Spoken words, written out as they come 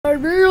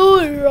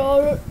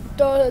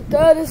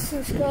This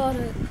is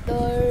gonna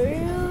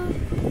die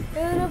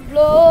in a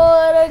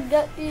blow, I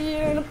got you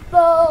in a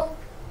blow.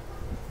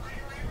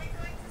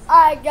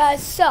 Alright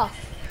guys, so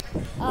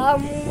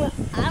I'm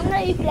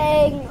gonna be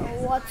playing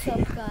What's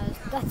Up Guys.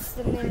 That's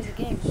the name of the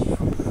game.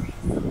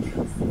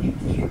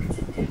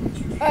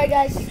 Alright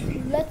guys,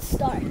 let's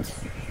start.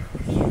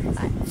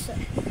 Alright, so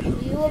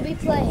you will be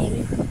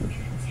playing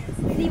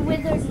the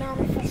Withered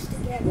manifest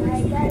again.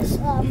 Alright guys,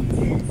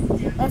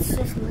 let's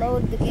just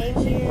load the game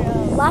here.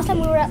 Last time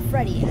we were at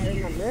Freddy, I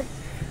remember.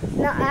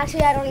 No,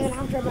 actually I don't even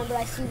have to remember,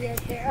 I see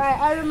it there. Alright,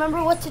 I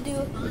remember what to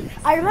do.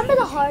 I remember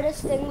the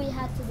hardest thing we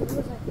had to do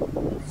was like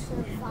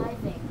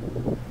surviving.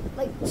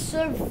 Like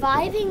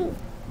surviving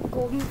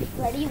Golden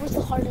Freddy was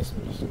the hardest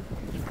mission.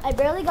 I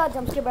barely got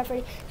jump scared by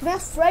Freddy.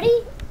 Because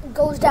Freddy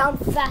goes down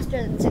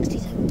faster than 60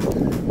 seconds.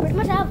 Pretty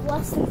much I have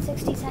less than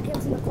 60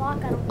 seconds in the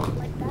clock. I don't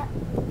like that.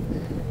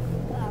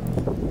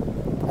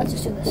 Let's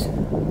just do this.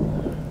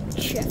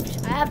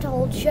 Shift. I have to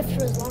hold shift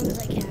for as long as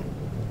I can.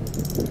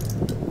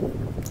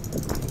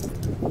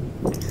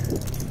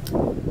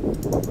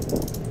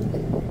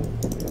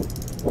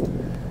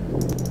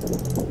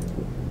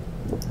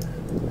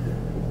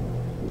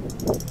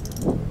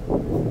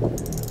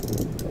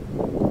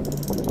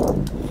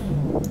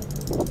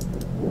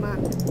 Come on.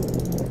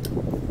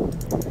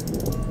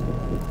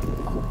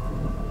 Oh.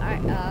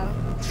 Alright,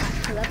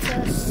 let's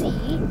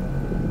C-O-R-D-O-R.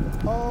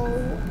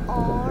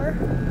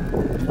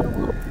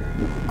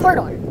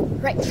 Corridor.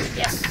 Right.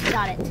 Yes,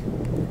 got it.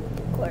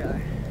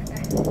 Corridor.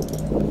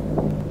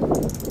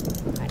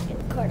 Alright,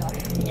 corridor.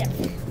 Yep.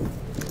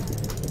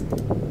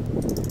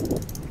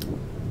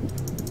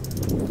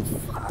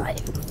 5.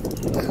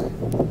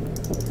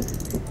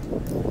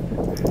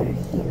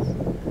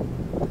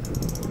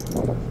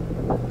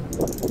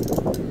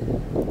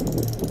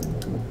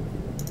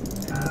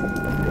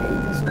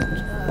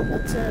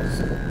 That says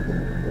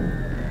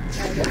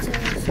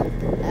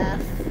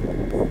F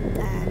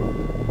N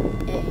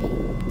A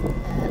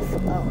F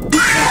O.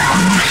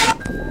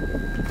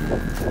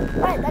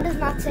 Right, that does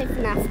not say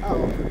FNAF O.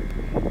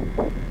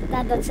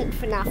 That's it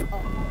FNAF O.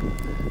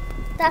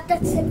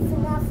 That's it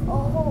FNAF O.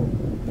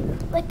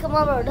 Like, come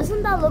on, bro,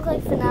 doesn't that look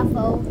like FNAF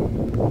O?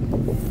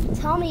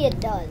 Tell me it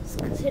does,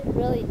 because it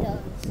really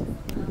does.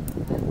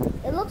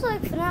 It looks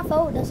like FNAF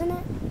O, doesn't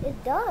it?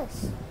 It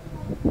does.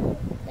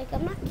 Like,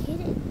 I'm not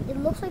kidding. It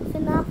looks like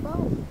FNAF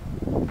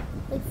O.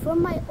 Like,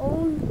 from my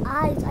own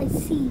eyes, I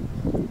see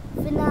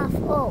FNAF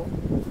O.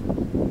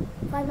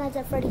 Five Nights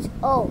at Freddy's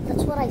O.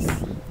 That's what I see.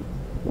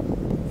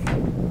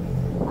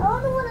 I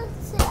don't know what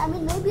to say. I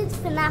mean, maybe it's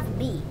FNAF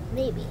B.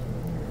 Maybe.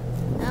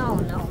 I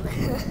don't know,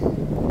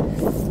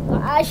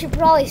 man. I should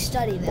probably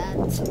study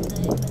that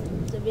someday.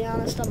 But to be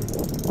honest,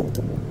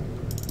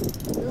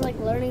 it's like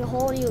learning a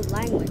whole new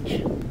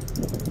language.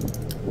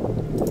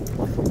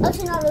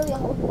 Actually, not really a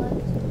whole new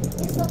language.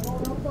 It's a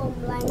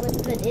monochrome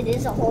language, but it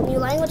is a whole new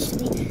language to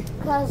me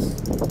because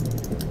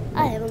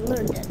I haven't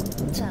learned it,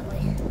 sadly.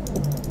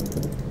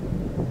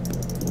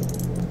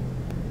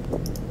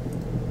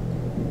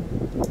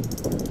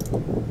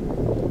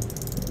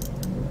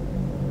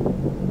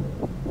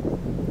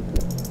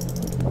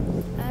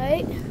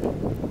 Alright.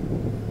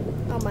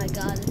 Oh my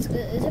god, is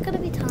it gonna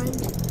be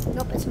timed?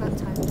 Nope, it's not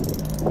timed.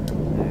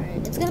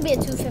 Alright, it's gonna be a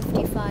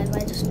 2:55,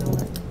 I just know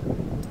it.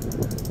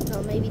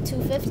 No, maybe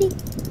 2:50?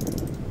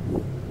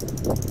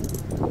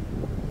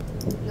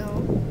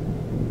 No.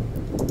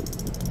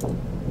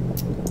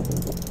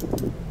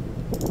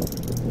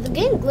 The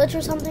game glitch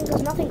or something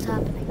because nothing's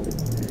happening.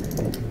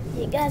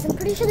 Yeah, guys, I'm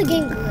pretty sure the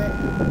game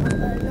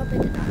glitched. Nope,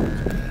 it did not.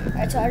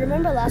 Alright, so I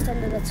remember last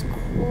time that that's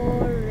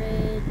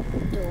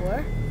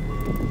corridor.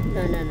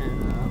 No.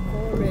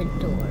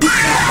 Corridor.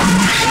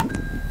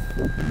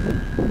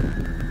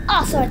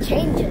 Oh, so it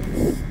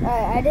changes.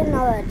 Alright, I didn't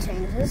know that it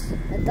changes.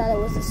 I thought it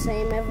was the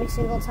same every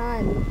single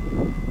time.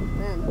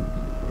 Man.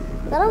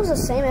 I thought it was the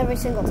same every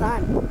single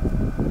time.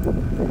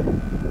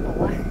 Oh,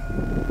 why?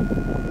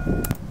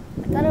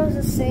 I thought it was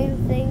the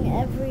same thing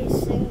every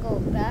single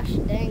gosh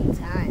dang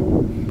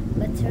time.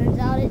 But turns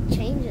out it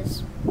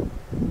changes.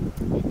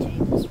 It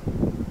changes.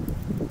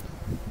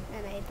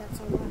 And I hate that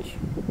so much.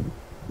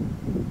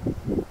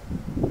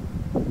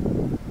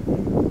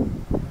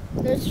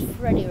 There's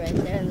Freddy right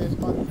there, and there's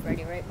Golden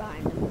Freddy right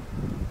behind him.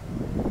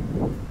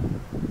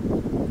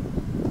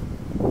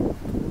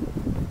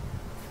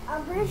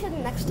 I'm pretty sure the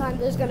next time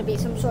there's gonna be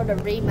some sort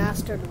of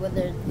remastered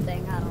Withered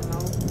thing. I don't know.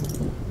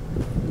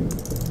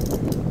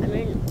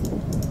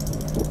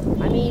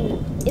 I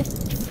mean, if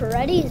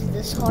Freddy is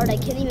this hard, I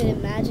can't even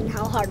imagine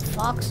how hard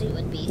Foxy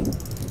would be.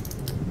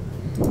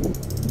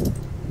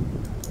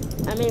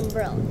 I mean,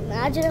 bro,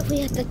 imagine if we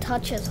had to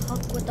touch his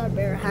hook with our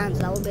bare hands.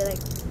 That would be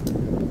like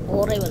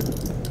horrible.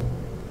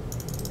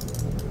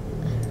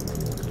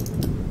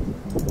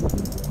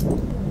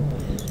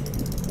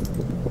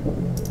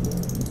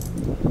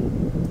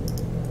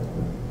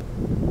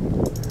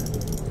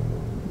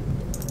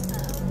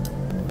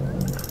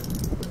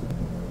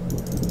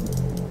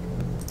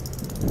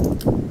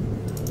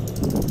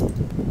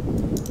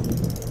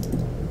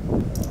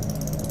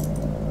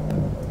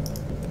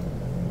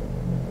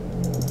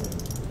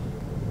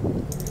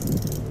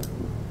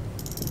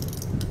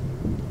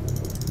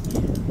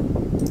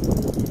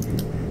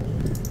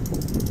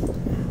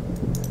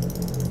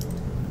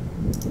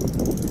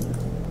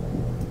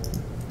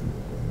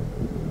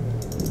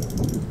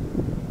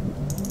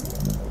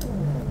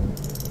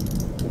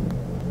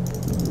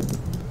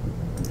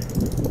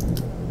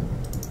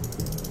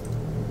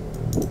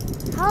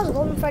 how has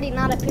Golden Freddy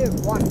not appeared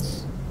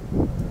once?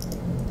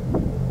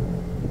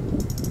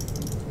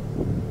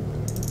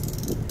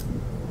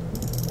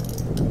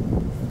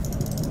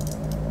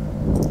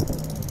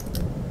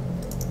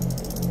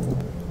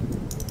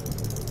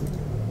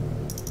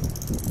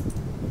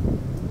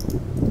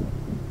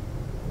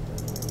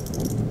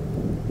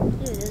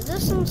 Dude, is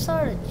this some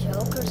sort of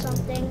joke or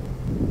something?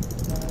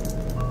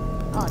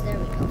 Oh, there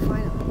we go,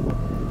 finally.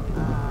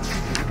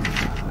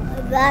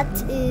 That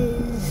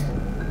is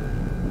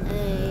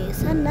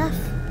that an F?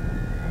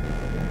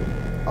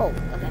 Oh,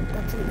 okay,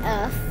 that's an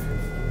F.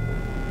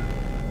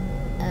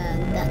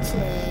 And that's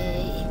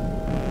a,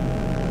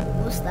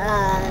 what's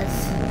that?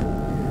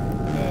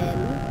 N.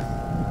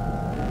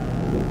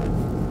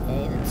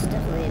 A, that's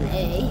definitely an A.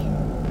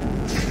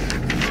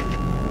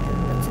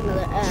 That's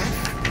another F.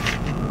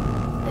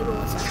 Maybe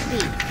what's that? B.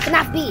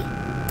 FNAF B!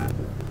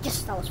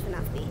 Yes, that was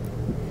FNAF B.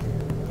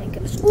 Thank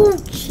goodness. Ooh,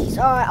 jeez.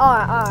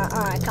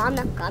 Alright. Calm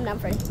down,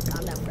 Freddy.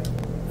 Calm down, Freddy.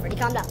 Freddy,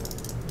 calm down.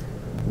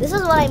 This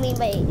is what I mean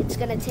by it's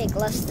gonna take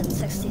less than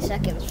 60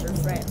 seconds for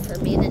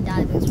me to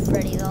die because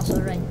Freddy's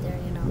also right there,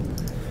 you know.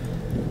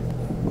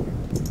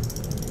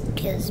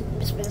 Just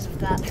because of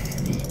that.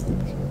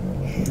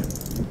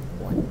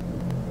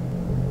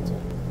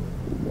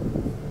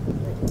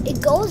 1, 2.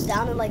 It goes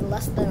down in like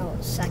less than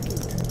a second.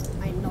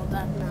 I know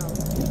that now.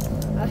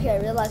 Okay, I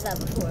realized that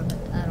before, but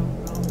I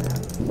don't know now.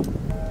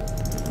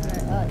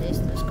 Alright, oh, there's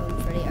Golden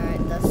Freddy.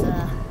 Alright, that's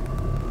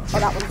oh,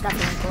 that one's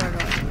definitely a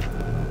corridor.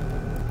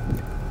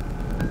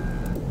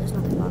 There's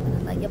nothing wrong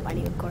with it. Like, yep, I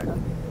need a corridor.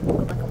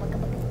 Go back.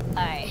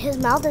 Alright, his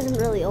mouth isn't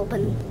really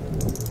open.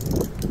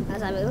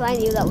 As I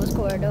knew that was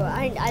corridor.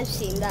 I've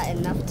seen that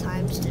enough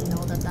times to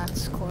know that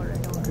that's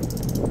corridor.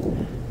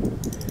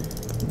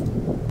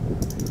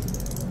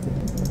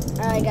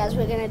 Alright, guys,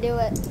 we're gonna do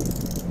it.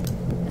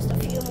 Just a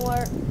few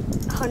more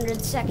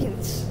 100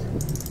 seconds.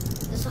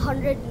 Just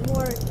 100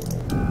 more.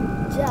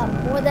 Yeah,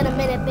 more than a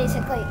minute,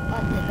 basically.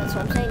 That's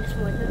what I'm saying. Just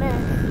more than a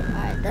minute.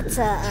 Alright, that's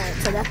alright.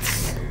 So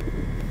that's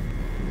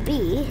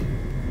B.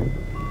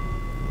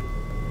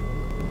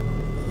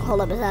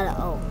 Hold up, is that an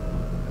O?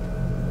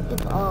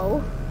 Yep,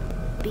 O.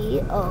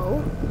 B,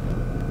 O.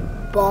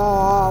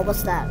 Ball.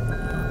 What's that?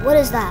 What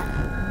is that?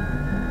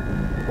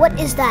 What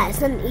is that? Is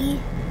that an E?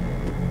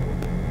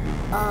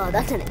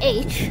 That's an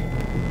H.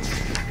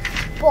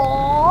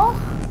 Ball.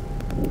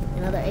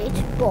 Another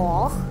H.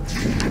 Ball.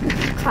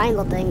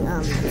 Triangle thing.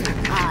 I.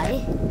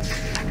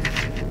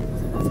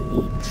 That's an E.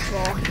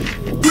 Ball.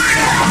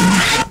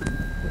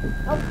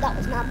 Oh, that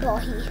was not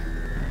Bahi.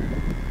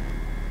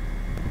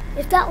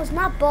 If that was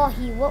not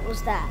Bahi, what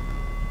was that?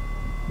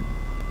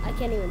 I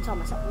can't even tell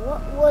myself.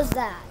 What was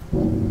that?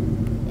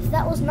 If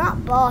that was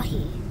not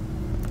Bahi,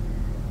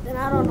 then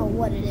I don't know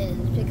what it is,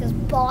 because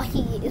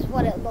Bahi is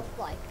what it looked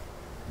like.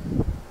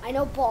 I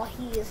know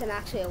Bahi isn't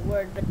actually a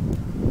word, but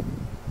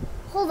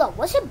hold on,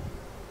 was it?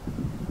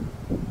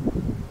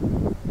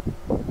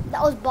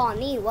 That was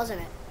Bonnie,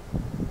 wasn't it?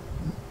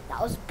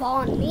 That was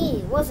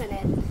Bonnie, wasn't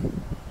it?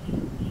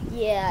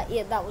 Yeah,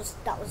 that was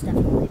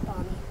definitely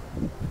Bonnie.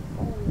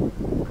 Oh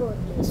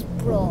goodness,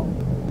 bro.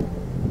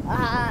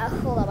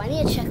 Hold up, I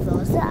need to check though.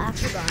 Is that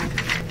actually Bonnie?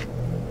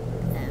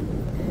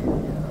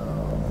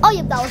 Oh,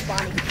 yep, that was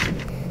Bonnie.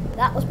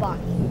 That was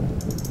Bonnie.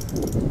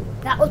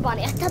 That was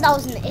Bonnie. I thought that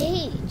was an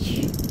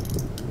H.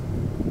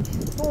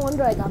 No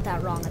wonder I got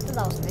that wrong. I thought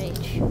that was an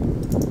H.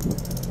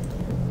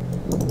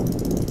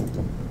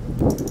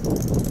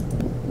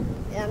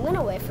 Yeah, I'm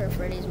gonna wait for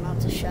Freddy's mouth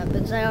to shut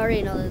because I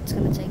already know that it's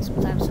gonna take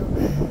some time. So,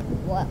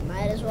 what?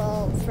 Might as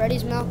well.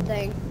 Freddy's mouth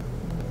thing.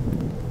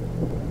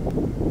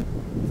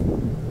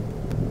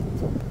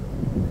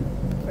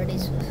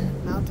 Freddy's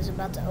mouth is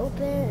about to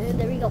open. And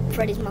there we go.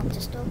 Freddy's mouth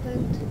just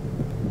opened.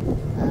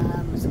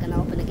 It's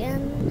gonna open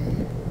again.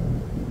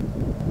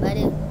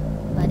 Badu.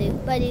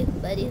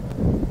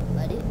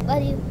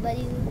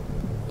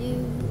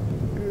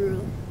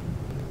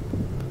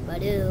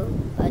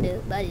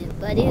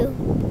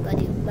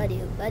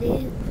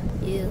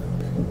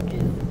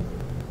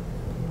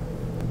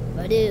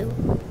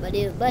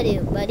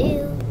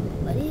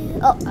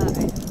 Oh,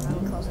 alright.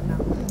 I'm closing now.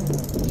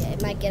 Yeah,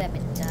 it might get a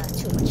bit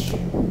too much.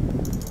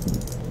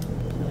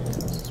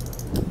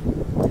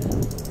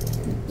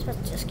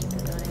 Let's just keep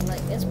it going.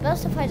 Like, it's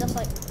best if I just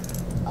like,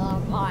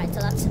 alright,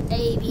 so that's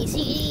A, B,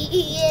 C, D,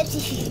 E, F,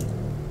 G.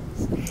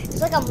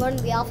 It's like I'm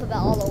learning the alphabet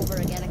all over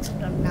again,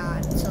 except I'm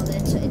not. So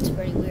it's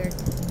pretty weird.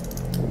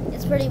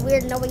 It's pretty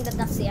weird knowing that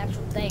that's the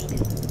actual thing.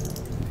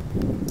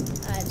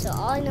 Alright, so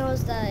all I know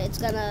is that it's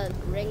gonna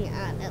ring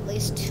at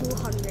least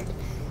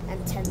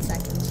 210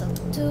 seconds. So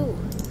 2,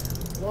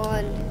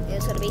 1,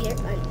 it's gonna be here.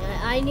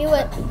 I knew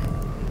it.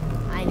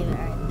 I knew it.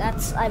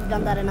 Alright, I've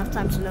done that enough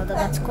times to know that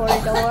that's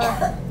corridor.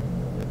 I've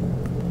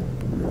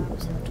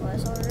seen it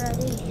twice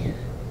already.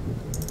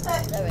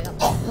 There we go.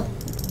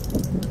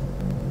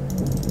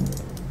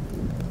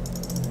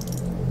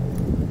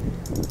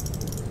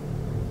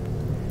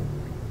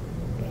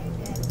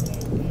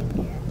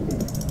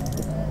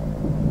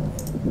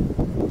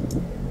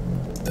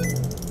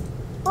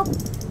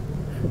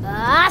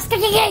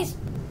 Sticky keys!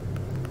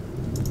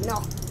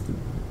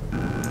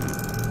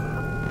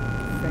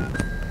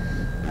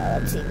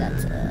 Let's see,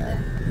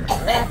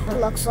 that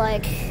looks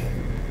like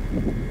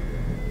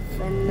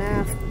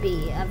FNAF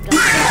B. I've done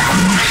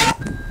that.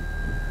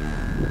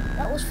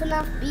 That was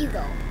FNAF B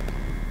though.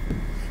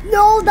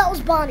 No, that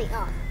was Bonnie.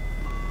 Ah,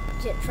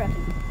 shit,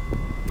 tripping.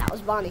 That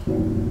was Bonnie.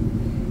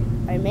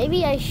 Alright,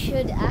 maybe I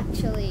should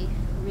actually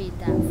read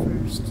that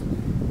first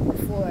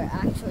before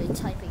actually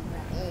typing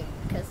that in,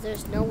 because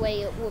there's no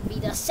way it will be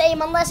the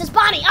same unless it's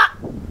Bonnie. Ah!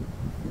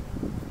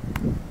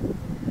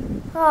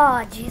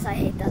 Oh, jeez, I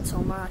hate that so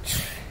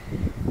much.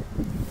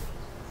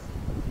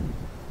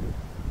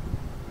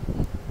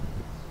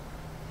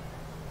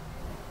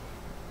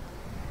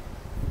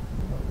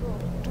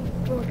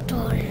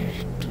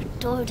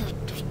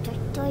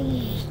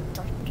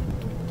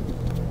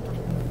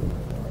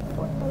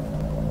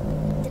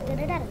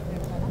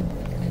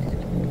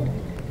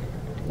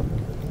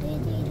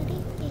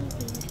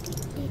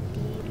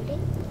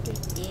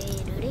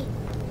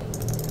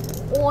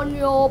 On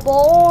your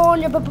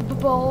bone,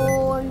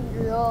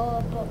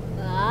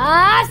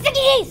 ah,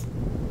 stickies!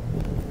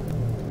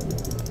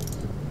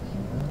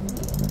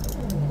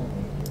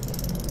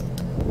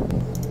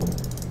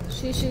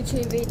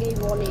 CCTV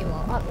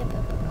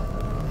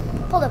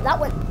hold up, that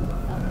went. Oh,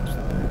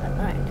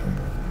 alright.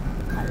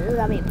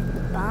 Let me.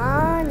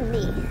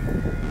 Bonnie.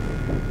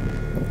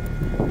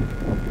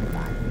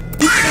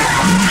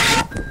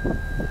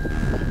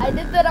 I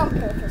did that on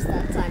purpose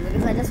that time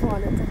because I just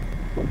wanted to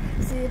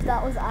see if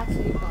that was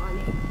actually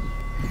Bonnie.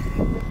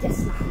 But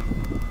just not.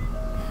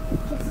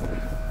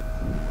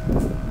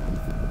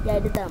 Yeah, I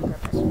did that on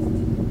purpose.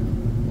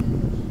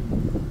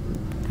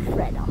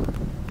 Fredo.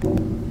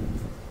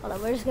 Hold on,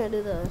 we're just gonna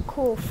do the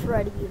cool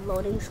Freddy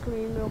loading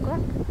screen real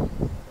quick.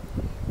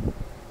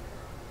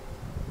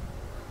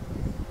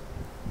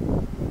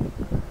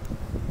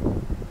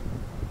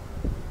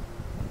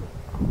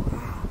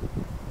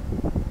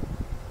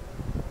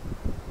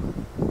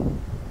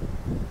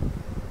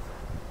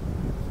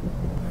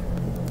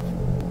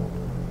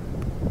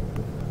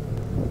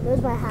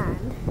 There's my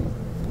hand.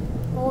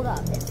 Hold up.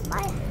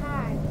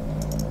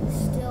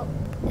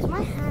 Is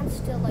my hand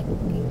still like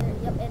looking there?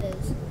 Yep, it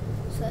is.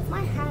 So if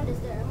my hand is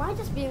there, am I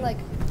just being like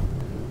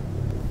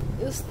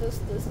this, fill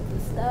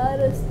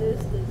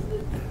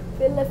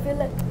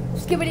it,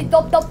 skibbity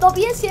dop,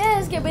 yes,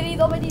 skibbity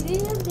doppity dee.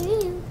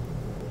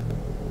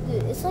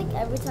 Dude, it's like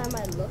every time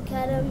I look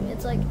at him,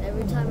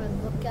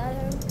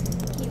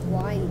 he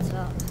winds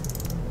up.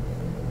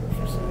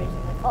 For some reason,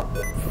 like, oh,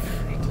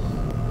 Freddy.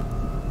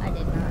 I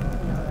did not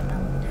know that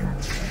would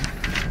happen.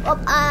 Oh,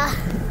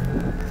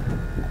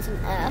 that's an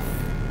F.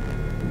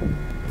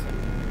 That's an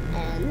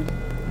N.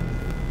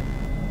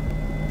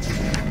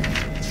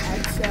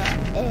 That's a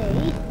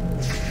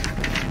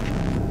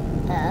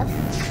F.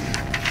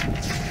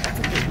 That's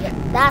a B. Yeah,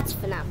 that's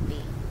FNAF B.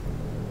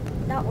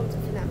 That one's a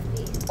FNAF B.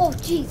 Oh,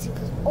 jeez,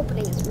 because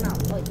opening his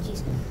mouth. Oh,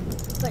 jeez.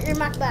 Put your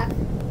Mac back.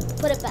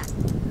 Put it back.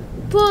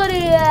 Put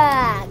it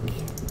back.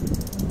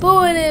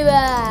 Put it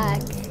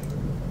back.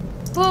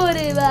 Put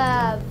it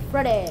back,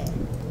 Freddy.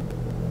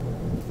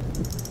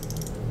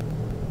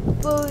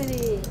 Put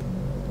it.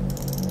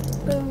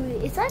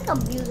 It's like a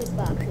music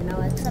box, you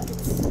know, except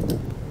it's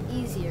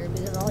easier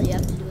because all you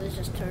have to do is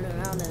just turn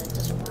around and it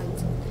just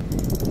finds it.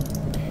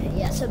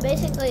 Yeah, so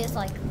basically it's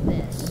like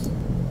this.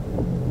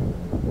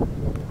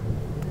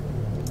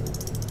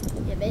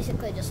 Yeah,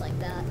 basically just like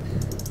that.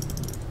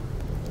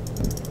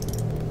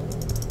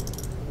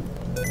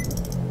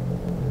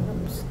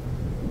 Oops.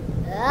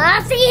 Ah,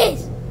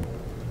 stickies!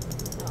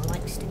 I don't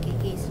like sticky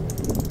keys.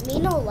 Me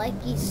no like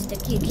these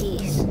sticky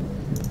keys.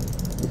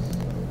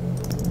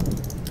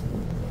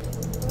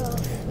 Well,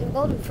 if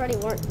Golden Freddy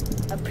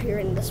weren't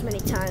appearing this many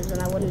times, then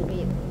I wouldn't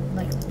be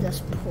like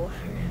this poor.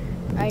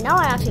 Alright, now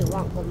I actually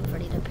want Golden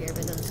Freddy to appear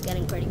because it's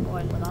getting pretty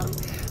boring without him.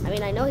 I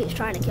mean, I know he's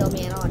trying to kill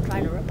me and all and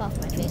trying to rip off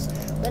my face,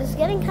 but it's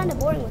getting kind of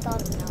boring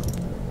without him now.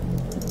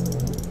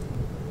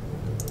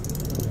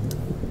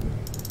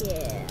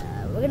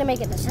 Yeah, we're gonna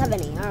make it to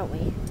 70, aren't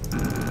we?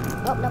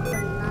 Oh, no,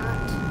 we're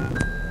not.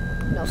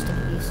 No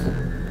stickies.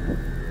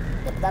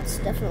 Yep, that's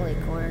definitely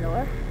a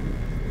corridor.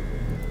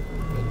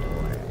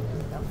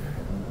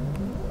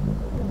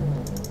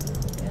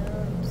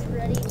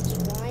 Freddy,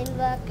 just wind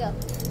back up.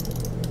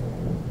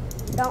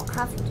 You don't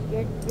have to.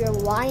 You're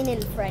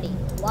whining, Freddy.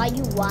 Why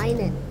you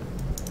whining?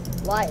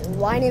 Why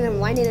whining and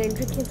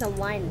drinking some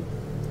wine?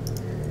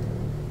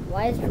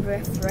 Why is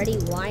Freddy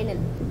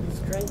whining? He's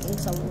drinking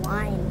some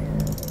wine.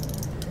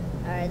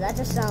 Alright, that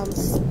just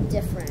sounds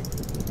different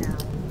now.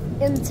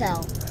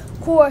 Intel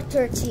Core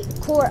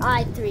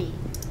i3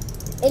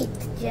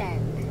 8th gen.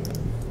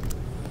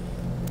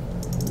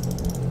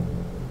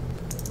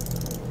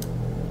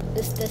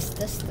 This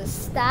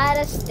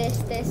status,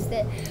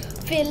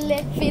 fill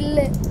it.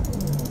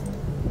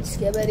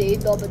 Skibbity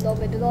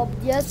dobbity dob,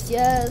 yes,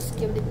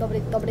 skibbity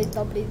dobbity dob,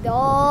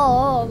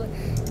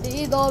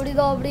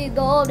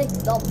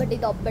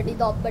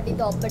 dobbity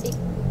dobbity,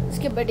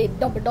 skibbity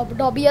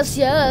dob, yes,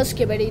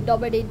 skibbity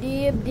dobbity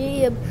deep,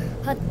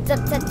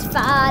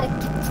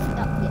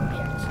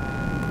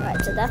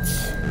 Alright, so that's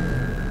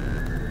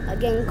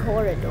again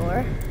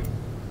corridor.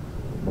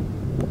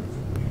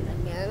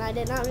 I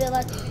did not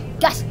realize.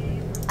 Guys,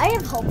 I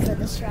have hope for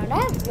this round.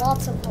 I have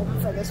lots of hope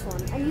for this one.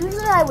 And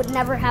usually I would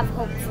never have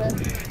hope for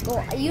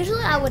gold.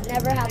 Usually I would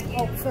never have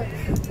hope for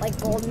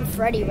like Golden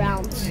Freddy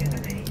rounds.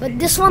 But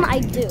this one I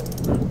do.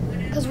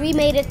 Because we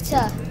made it to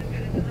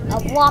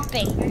a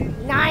whopping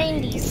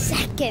 90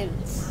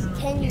 seconds.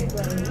 Can you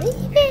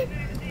believe it?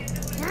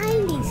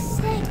 90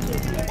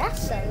 seconds. Yeah,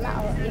 that's a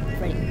lot. You're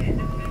pretty.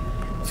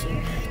 Let's see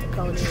what the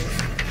code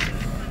is.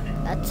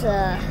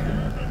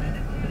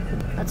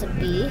 That's a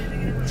B.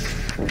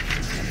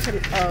 That's an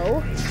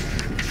O.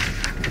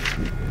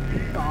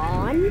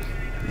 Bond.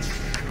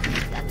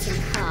 That's an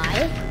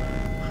I.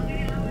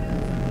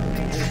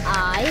 An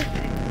I.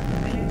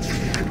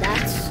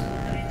 That's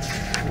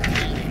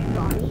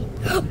Bonnie.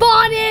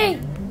 Bonnie!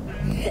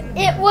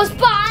 It was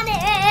Bonnie!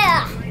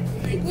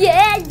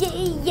 Yeah, yeah,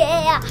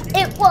 yeah!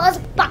 It was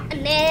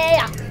Bonnie!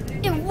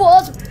 It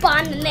was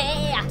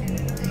Bonnie!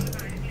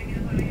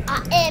 I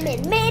am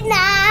in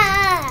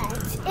midnight!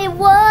 It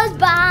was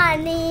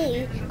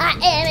Bonnie! I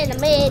am in the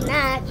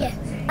midnight! Yeah!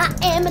 I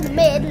am in the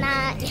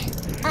midnight! Yeah.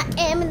 I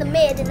am in the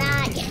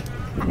midnight! Yeah.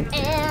 I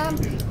am!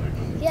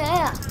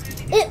 Yeah!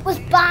 It was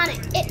Bonnie!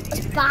 It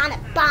was Bonnie!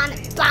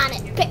 Bonnie!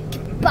 Bonnie! Pick a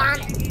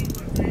bonnet!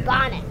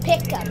 Bonnet!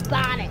 Pick a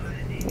bonnet!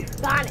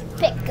 Bonnet!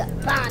 Pick a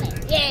bonnet!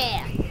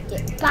 Yeah!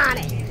 Yeah!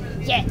 Bonnet!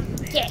 Yeah!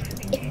 Yeah!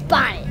 It's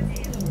Bonnet!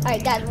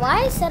 Alright guys,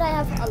 why I said I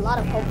have a lot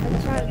of hope for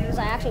this round is because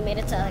I actually made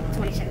it to like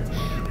 20 seconds.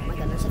 Oh my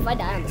goodness, if I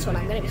die on this one,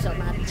 I'm gonna be so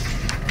mad.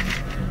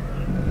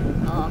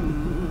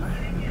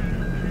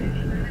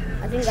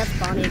 I think that's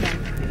Bonnie again.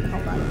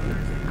 Hold on.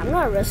 I'm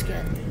gonna risk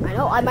it. I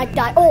know I might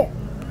die. Oh!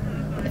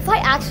 If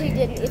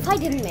I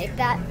didn't make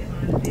that,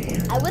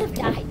 I would have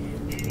died.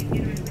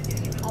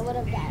 I would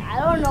have died. I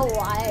don't know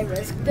why I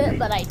risked it,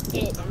 but I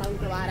did, and I'm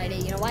glad I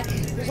did. You know why?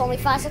 There's only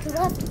 5 seconds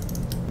left.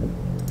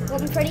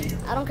 Golden Freddy,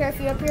 I don't care if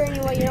you're up here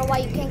anyway, you know why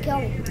you can't kill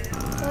me.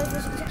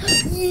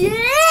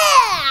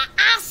 Yeah!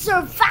 I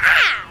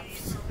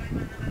survived!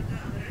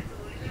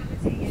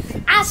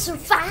 I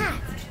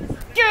survived!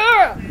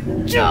 Yeah!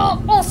 Yeah!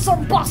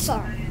 Awesome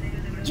bosser!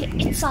 Yeah,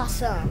 it's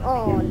awesome.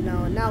 Oh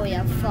no, now we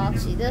have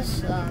Foxy.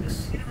 This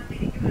sucks.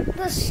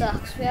 This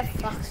sucks. We have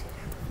Foxy.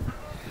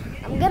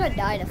 I'm gonna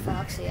die to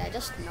Foxy. I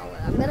just know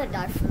it. I'm gonna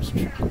die first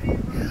try.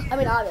 I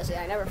mean, obviously,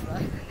 I never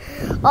fly.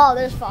 Oh,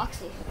 there's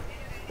Foxy.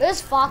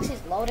 There's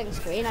Foxy's loading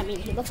screen. I mean,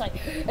 he looks like,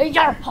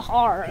 "Yarr,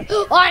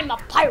 I'm a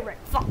pirate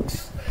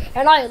fox,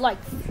 and I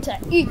like to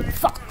eat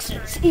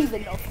foxes,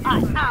 even though I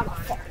am a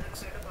fox."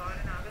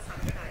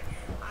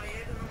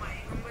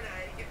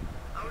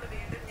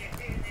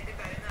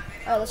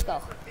 Alright, let's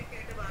go.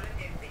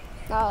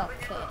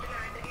 Okay.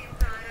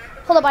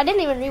 Hold up, I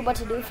didn't even read what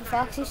to do for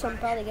Foxy, so I'm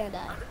probably gonna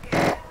die.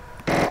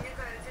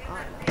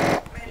 Oh, no.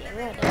 Yeah, I'm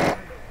gonna die.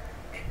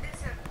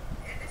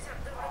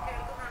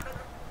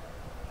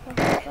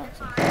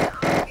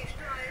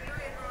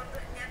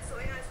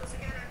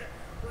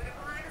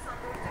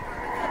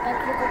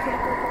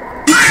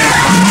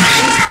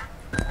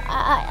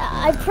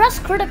 I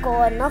pressed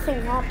critical and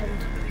nothing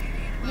happened.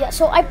 Yeah,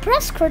 so I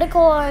pressed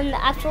critical and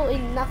absolutely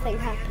nothing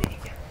happened.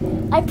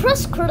 I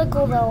pressed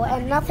critical though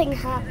and nothing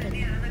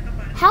happened.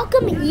 How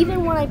come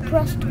even when I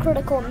pressed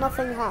critical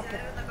nothing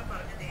happened?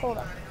 Hold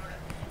on.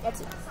 Let's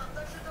see.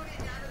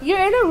 You're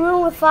in a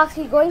room with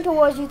Foxy going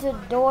towards you to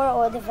the door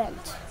or the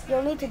vent.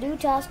 You'll need to do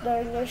tasks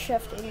during your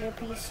shift in your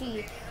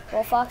PC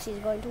while Foxy is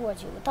going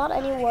towards you. Without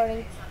any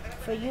warning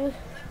for you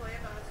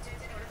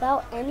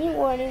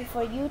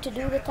to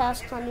do the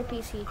tasks on your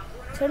PC,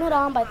 turn it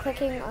on by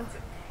clicking on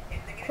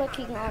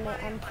it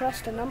and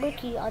press the number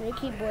key on your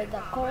keyboard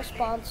that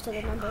corresponds to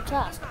the number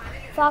task.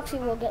 Foxy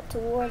will get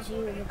towards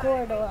you in the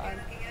corridor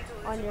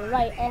on your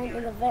right and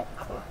in the vent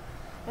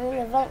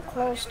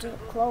close to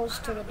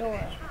the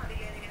door.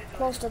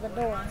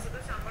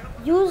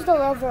 Use the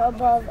lever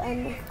above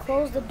and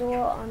close the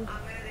door on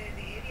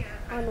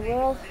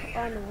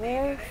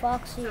where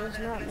Foxy is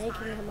not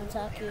making him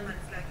attack you.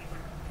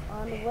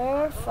 On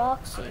where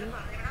Foxy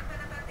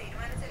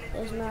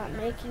is not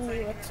making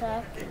you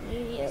attack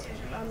immediately.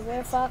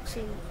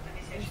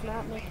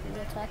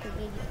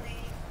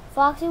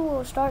 Foxy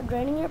will start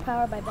draining your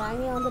power by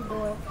banging on the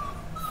door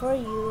for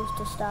you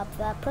to stop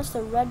that. Press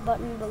the red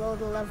button below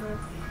the lever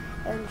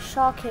and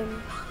shock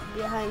him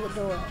behind the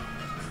door,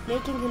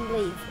 making him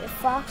leave. If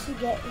Foxy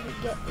gets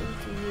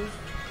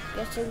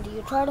into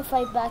you, try to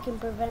fight back and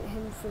prevent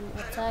him from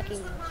attacking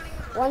you.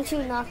 Once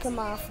you knock him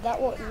off, that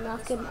will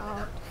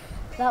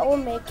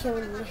make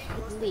him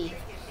leave.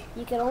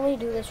 You can only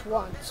do this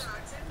once.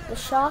 The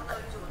shock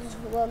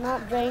will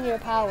not drain your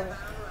power,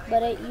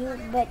 but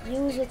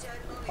use it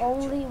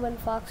only when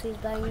Foxy is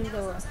banging the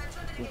door.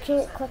 You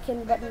can't click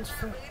in buttons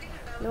for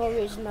no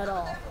reason at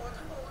all.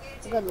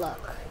 Good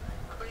luck.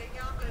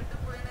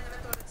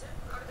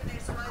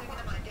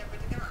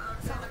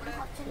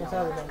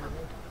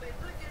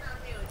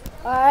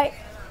 Alright.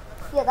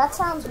 Yeah, that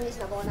sounds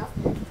reasonable enough.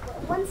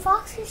 When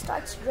Foxy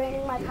starts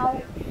draining my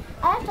power,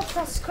 I have to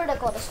press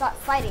critical to start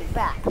fighting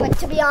back. But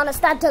to be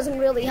honest, that doesn't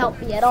really help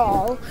me at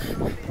all.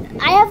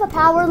 I have a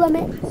power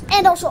limit,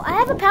 and also I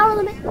have a power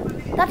limit.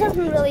 That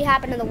doesn't really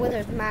happen in the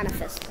Withered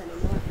manifests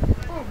anymore.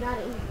 I have not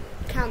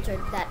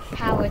encountered that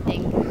power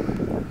thing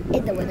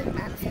in the Withered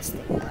manifest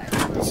thing. Alright,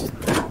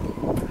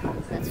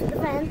 that's for the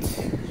vent.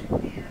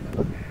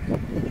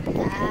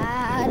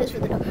 That is for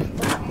the door.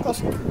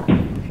 Close.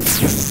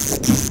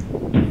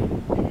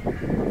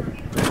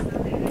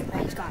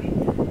 Alright, he's gone.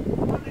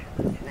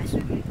 Nice.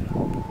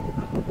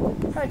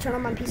 How do I turn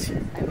on my PC?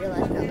 I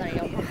realize now that I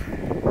don't know.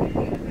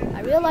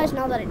 I realize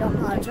now that I don't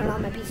know how to turn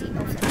on my PC.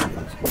 Oh, that's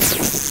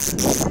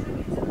close.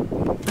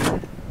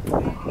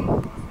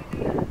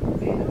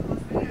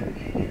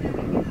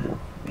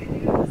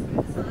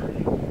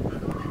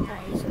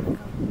 Alright, he's gonna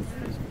come.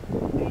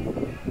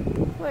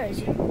 Where is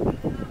he?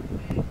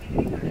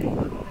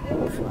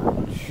 Oh,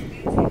 fudge.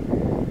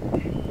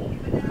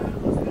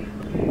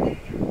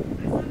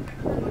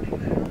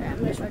 Alright, I'm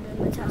gonna start doing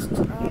my tests.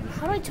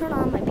 How do I turn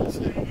on my PC?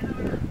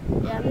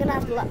 Yeah, I'm gonna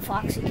have to let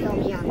Foxy kill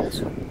me on this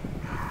one.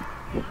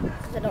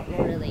 Because I don't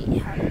know really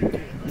how to do the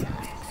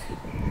tasks.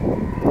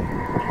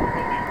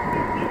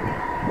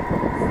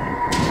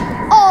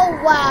 Oh,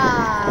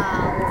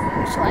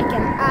 wow! So I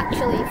can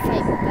actually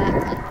fight back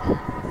like that.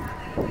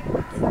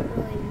 Didn't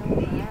really know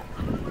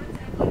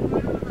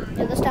that.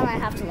 Yeah, this time I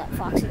have to let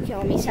Foxy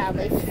kill me,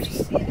 sadly.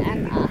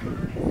 And,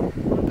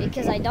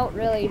 because I don't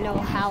really know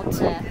how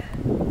to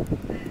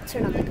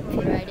turn on the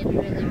computer. I didn't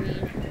really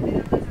read.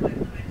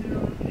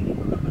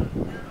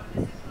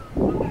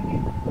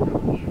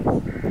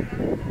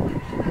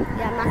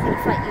 Yeah, I'm not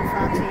gonna fight you,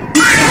 Foxy.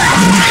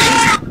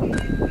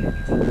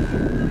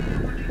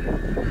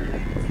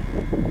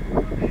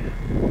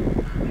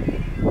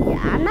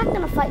 Yeah, I'm not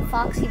gonna fight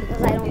Foxy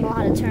because I don't know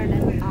how to turn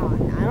it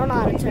on. I don't know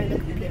how to turn the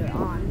computer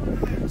on.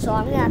 So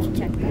I'm gonna have to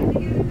check that.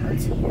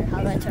 Let's see here.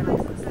 How do I turn on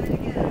the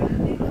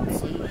computer? Let's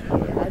see here.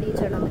 How do you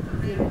turn on the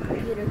computer?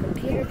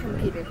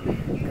 Computer.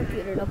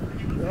 Nope.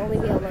 You'll only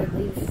be able to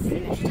leave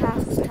finish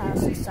tasks.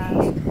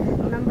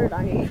 Numbered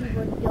on your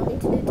keyboard. You'll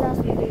need to do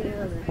tasks with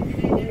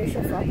your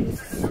shift up keys.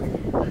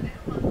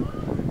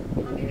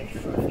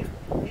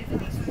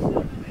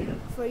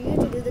 For you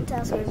to do the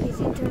task on your PC,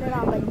 turn it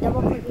on by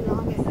double clicking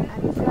on it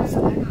and press a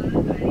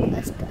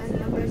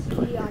numbered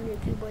key on your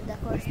keyboard that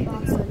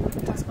corresponds to a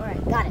numbered task.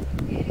 Alright, got it.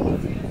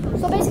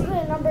 So basically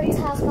a numbered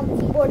task on the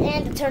keyboard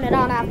and to turn it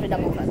on after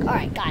double click.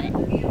 Alright, got it.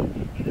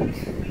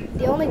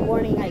 The only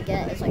warning I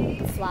get is like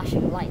the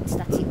flashing lights.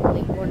 That's the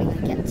only warning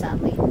I get,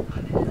 sadly.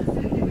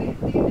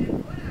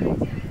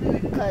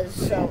 Because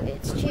so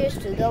it's cheers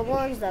to the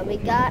ones that we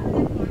got.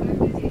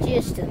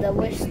 Cheers to the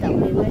wish that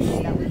we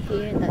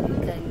hear that we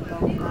King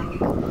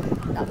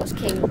Kong. That was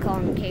King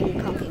Kong.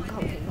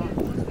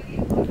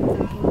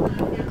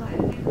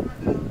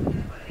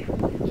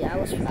 Yeah,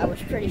 I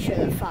was pretty sure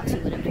that Foxy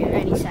would appear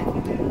any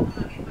second.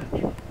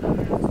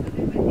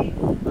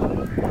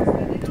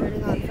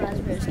 Turning on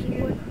Fazbear's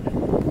keyboard.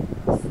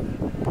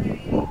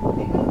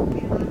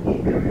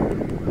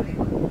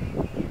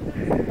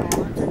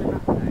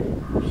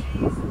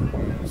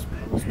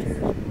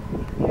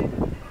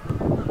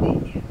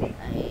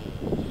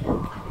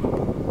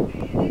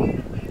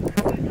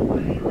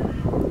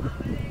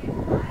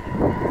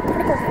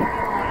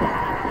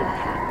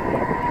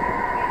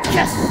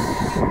 Yes!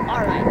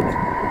 Alright.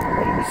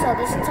 So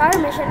this entire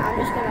mission, I'm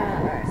just gonna...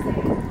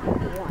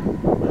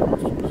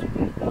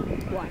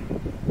 One.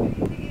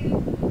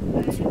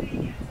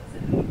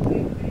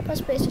 Press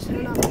space to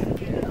turn off the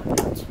computer.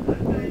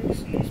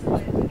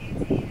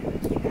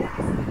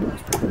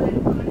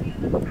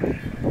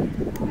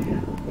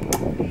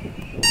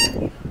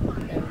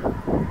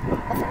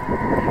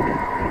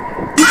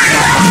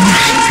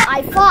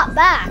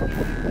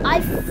 I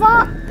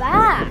fought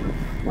back.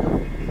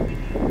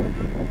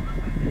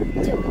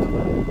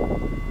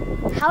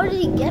 Dude, how did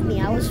he get me?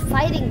 I was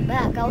fighting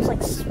back. I was like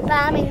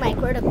spamming my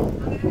critical.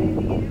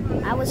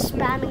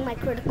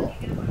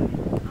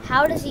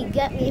 How does he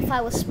get me if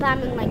I was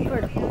spamming my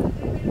critical?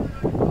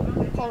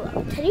 Hold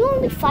on. Can you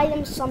only fight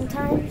him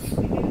sometimes?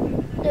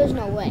 There's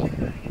no way.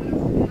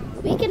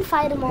 We can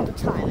fight him all the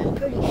time, I'm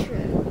pretty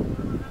sure.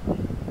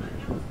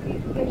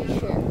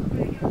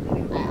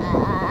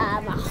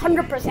 I'm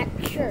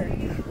 100% sure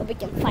that we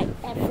can fight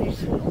every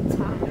single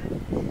time.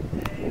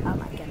 Oh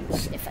my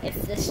goodness. If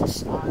this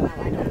is... Oh no,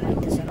 I don't like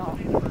this at all.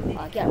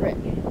 Get rid.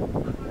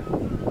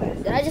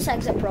 Did I just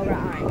exit program?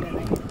 Alright, good.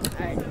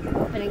 Alright,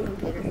 opening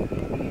computer.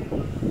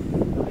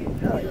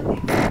 Oh, yeah.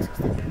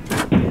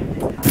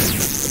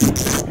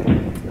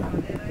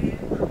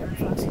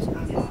 Foxy's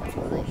not involved,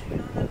 really.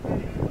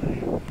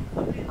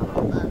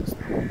 Oh, that was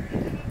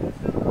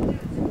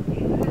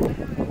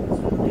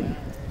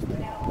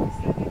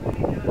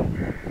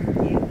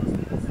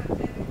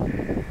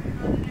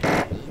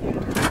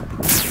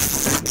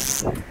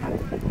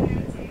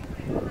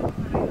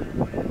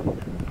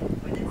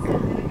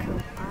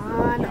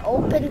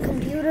Open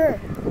computer.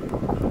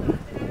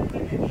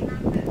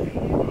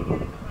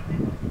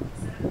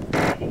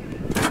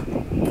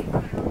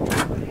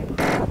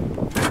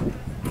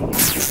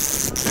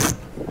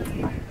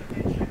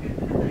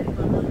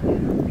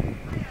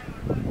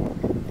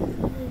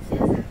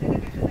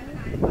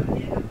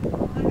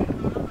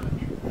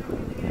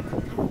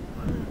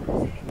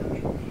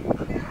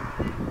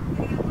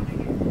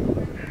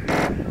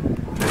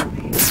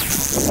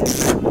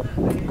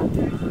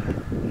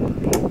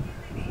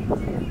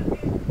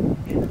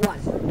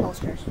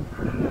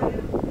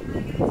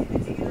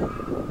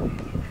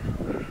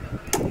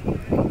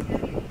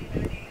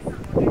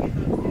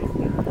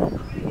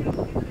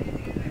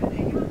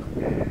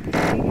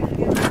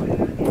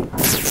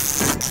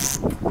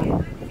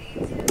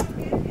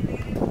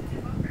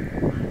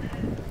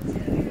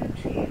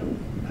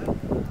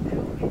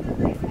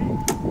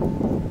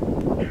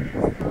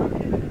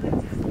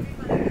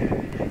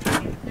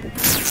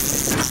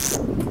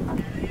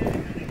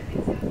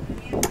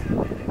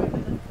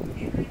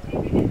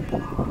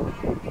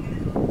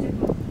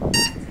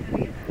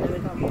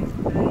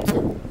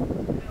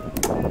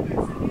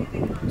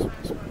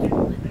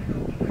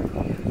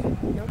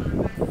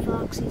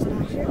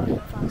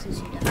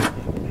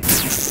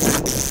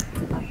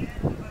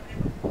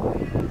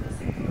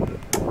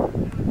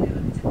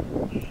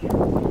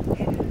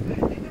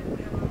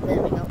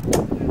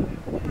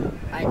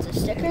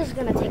 stickers is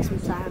gonna take some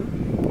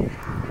time.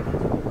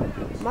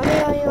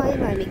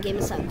 Mommy, give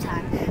me some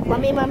time.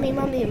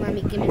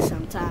 Mommy, give me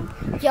some time.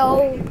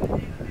 Yo,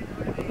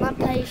 my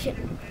patience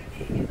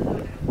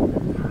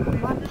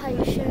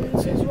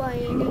is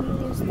waning.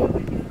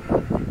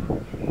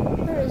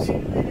 Where is he?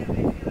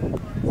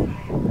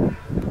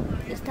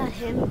 Is that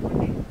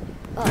him?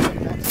 Oh, yeah,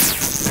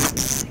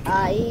 that's him.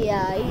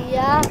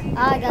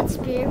 I got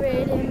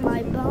spirit in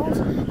my bones.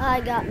 I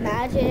got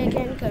magic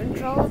and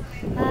control.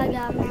 I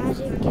got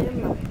magic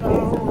in my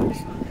bones.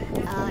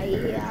 I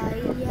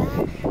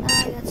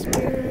got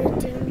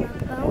spirit in my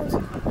bones.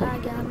 I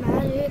got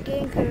magic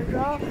in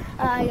control.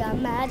 I got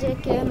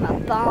magic in my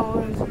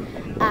bones.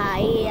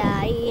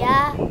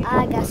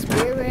 I got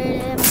spirit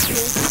in my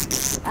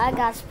bones. I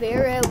got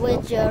spirit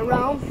with your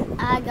own.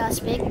 I got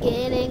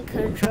spigot in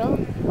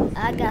control.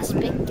 I got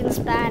spick and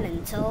span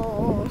and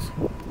toes.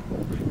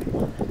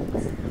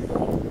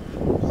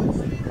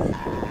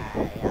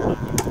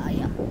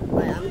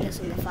 Wait, I'm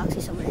guessing the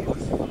Foxy somewhere here.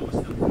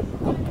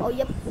 Oh,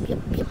 yep.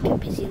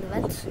 Is he in the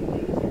vents?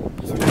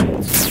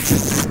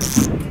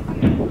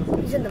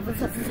 He's in the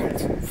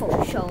vents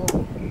for sure.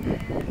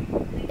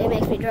 It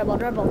makes me dribble,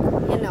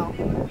 you know.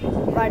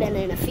 Riding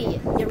in a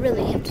Fiat, you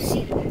really have to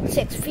see.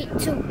 6 feet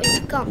 2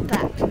 inch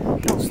compact,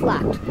 no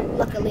slacked.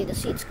 Luckily the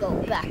seats go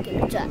back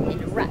in a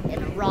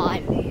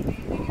rhyme.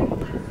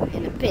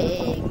 In a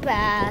big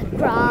bad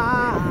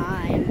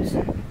rhymes.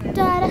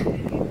 Da-da,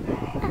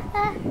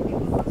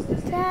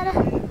 da-da.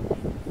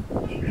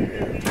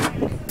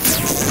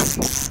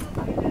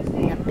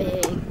 In a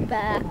big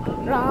bad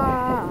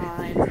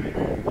rhyme.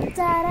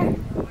 Da-da,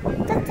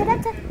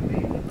 da-da-da-da,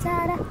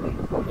 da-da.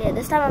 Yeah,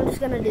 this time I'm just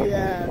gonna do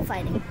the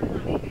fighting.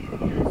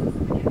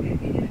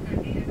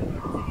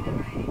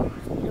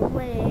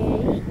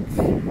 Wait.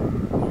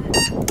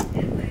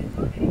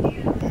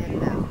 And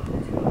now.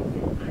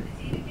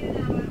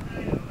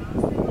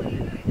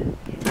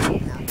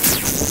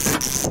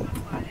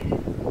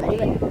 Ready,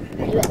 wait.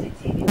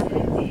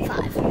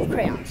 5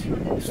 crayons.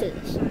 Let's do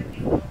this.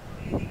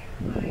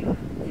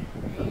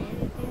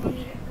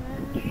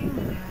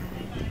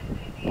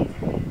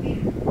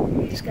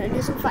 Just gonna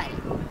do some fighting.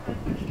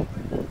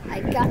 I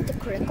got the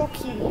critical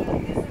key.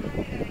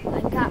 I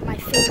got my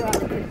finger on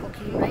the critical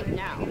key right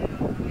now.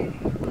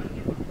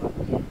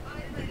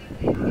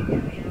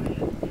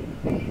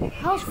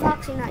 How's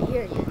Foxy not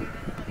here yet?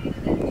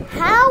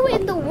 How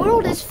in the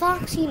world is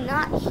Foxy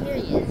not here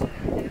yet?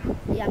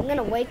 Yeah, I'm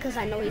gonna wait because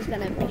I know he's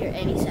gonna appear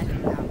any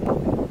second now.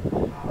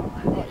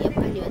 Oh, yep,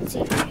 I knew it.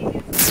 See.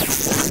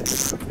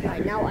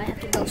 Alright, now I have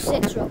to go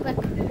 6 real quick.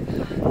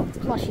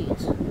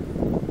 Plushies.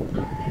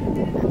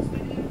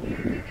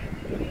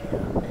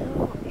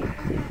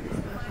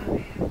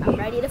 I'm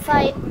ready to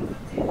fight.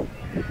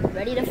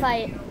 Ready to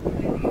fight.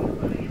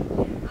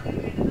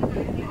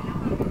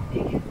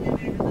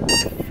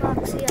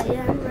 Foxy, I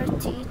am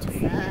ready to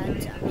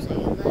fight. I'm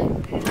saying like,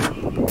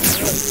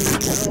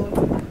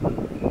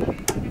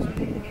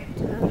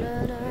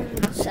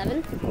 oh,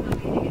 7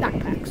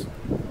 backpacks.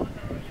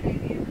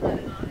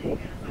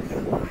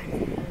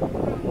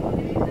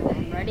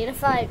 I'm ready to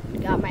fight.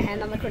 Got my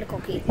hand on the critical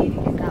key.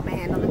 Got my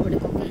hand on the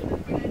critical key.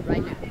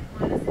 Right now.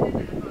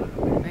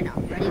 Right now.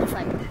 Ready to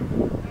fight.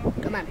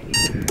 Come at me.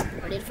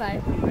 Ready to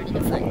fight. Ready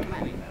to fight. Come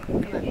at me.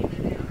 Come at me.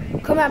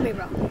 Come at me,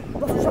 bro.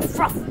 Ruff, ruff,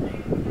 ruff.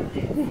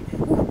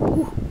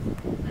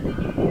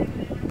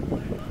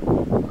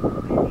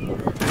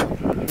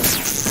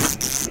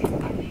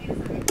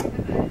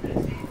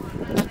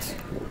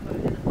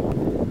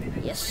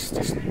 Yes,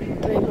 just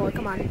 3 more.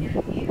 Come on.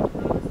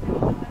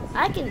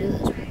 I can do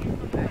this.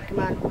 Alright, come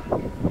on.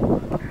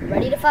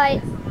 Ready to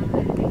fight.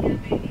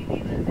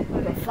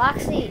 But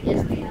Foxy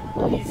is easy.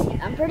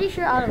 I'm pretty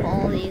sure out of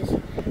all these,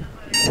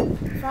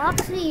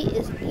 Foxy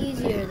is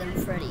easier than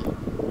Freddy.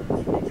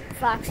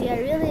 Foxy, I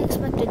really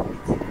expected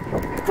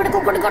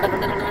critical.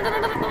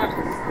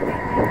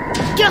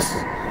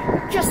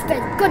 Just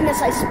thank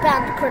goodness I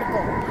spammed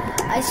critical.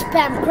 I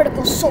spammed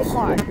critical so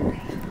hard.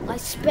 I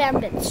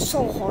spammed it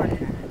so hard.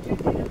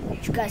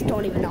 You guys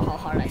don't even know how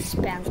hard I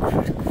spammed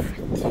critical.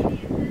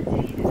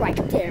 Right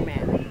there,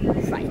 man.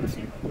 Right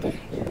there.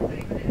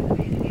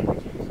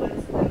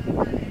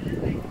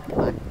 Come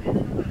on.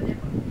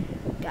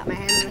 Got my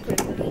hand on the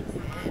critical key.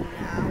 And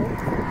now.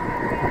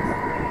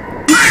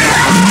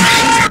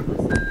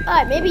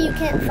 Alright, maybe you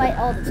can't fight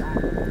all the time.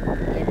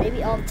 Yeah,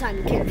 maybe all the time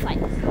you can't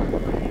fight.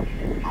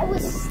 I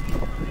was...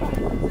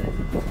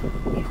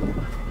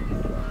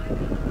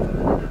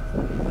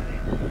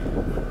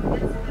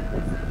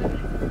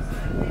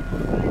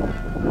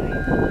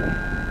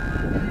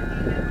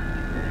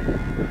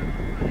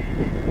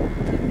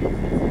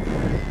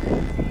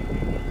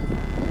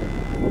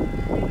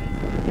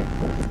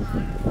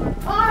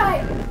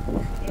 Alright.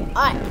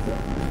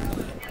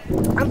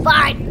 I'm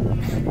fine.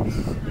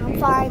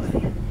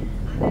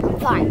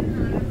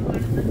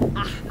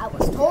 I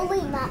was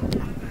totally not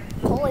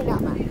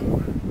mad.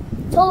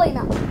 Totally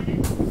not.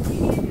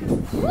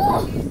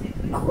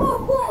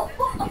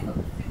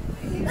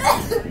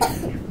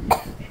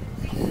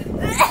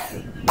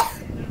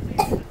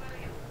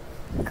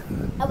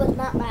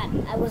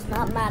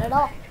 not mad at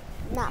all.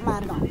 Not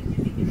mad at all.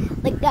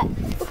 Like that.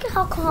 Look at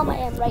how calm I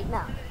am right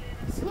now.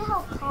 See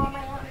how calm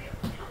I am?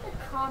 I'm the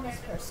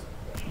calmest person.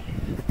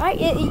 Right?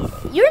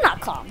 You're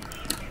not calm.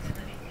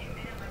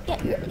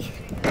 Yeah, you're.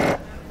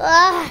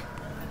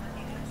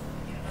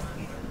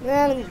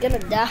 Man, I'm gonna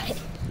die.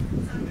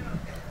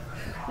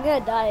 I'm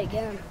gonna die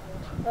again.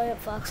 Oh yeah,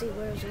 Foxy,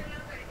 where is he?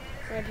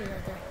 Right here,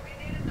 right there.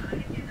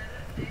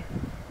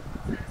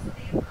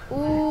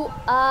 Ooh,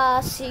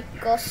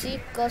 sicko,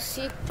 sicko,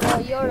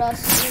 sicko, you're a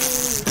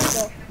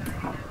sicko.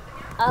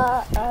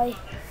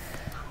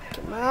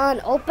 Come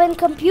on, open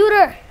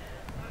computer.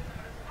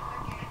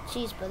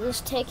 Jeez, but this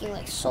is taking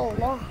like so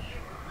long.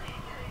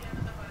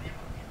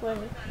 Where is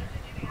it?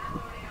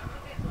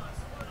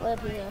 Where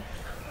is it?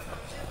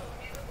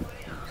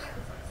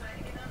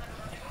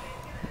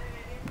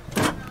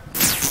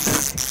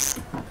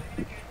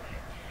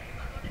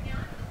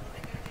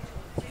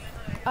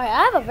 Alright,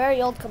 I have a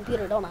very old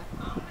computer, don't I?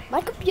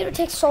 My computer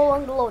takes so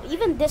long to load.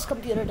 Even this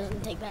computer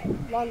doesn't take that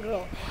long to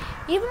load.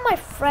 Even my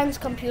friend's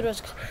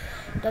computers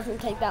doesn't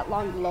take that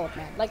long to load,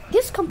 man. Like,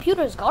 this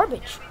computer is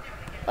garbage.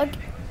 Like,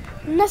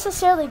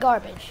 necessarily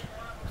garbage.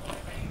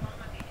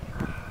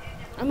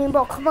 I mean,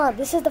 bro, come on.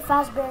 This is the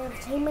Fazbear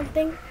Entertainment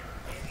thing.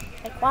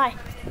 Like, why?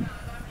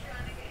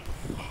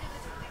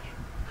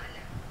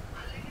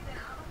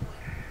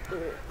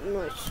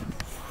 Nice.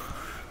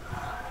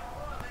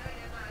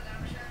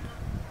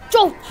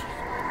 Joke!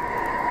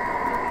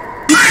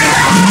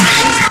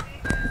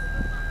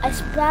 I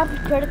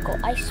spammed critical.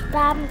 I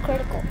spammed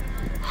critical.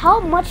 How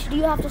much do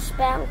you have to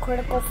spam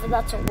critical for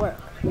that to work?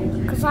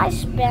 Because I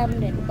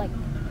spammed it, like,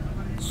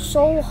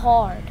 so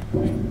hard.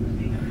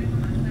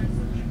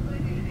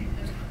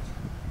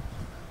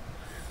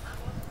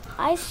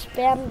 I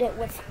spammed it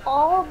with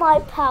all my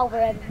power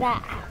and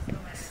that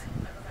happens.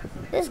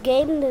 This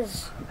game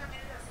is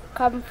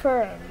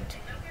confirmed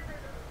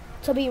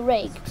to be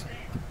rigged.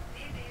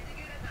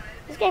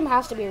 This game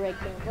has to be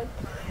rigged, man.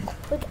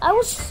 Like I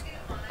was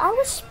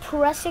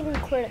pressing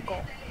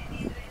critical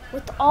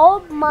with all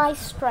my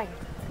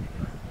strength,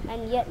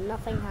 and yet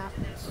nothing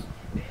happens.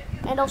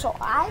 And also,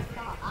 I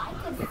thought I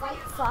could fight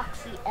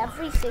Foxy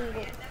every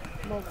single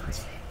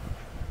moment.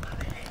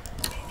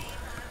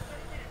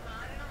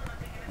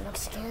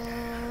 Looks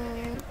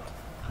good,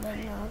 but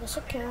no, the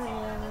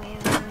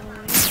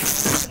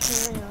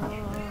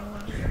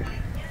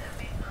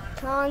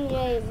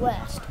Kanye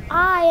West.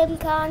 I am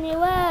Kanye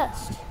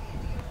West.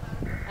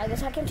 I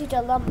guess I can teach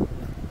a llama.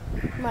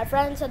 My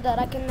friend said that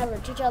I can never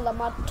teach a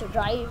llama to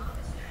drive.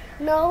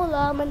 No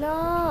llama, no,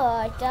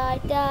 I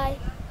die.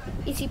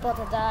 Easy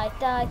butter, die.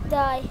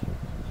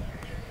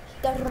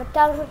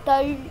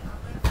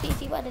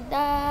 Easy butter,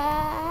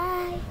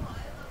 die.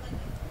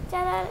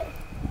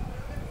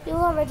 You'll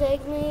never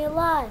take me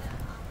alive.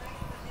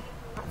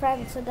 My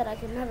friend said that I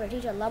could never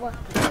teach a llama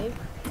to drive.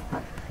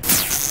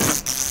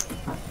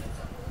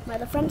 My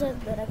other friend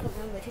said that I could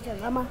never teach a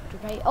llama to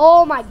drive.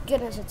 Oh my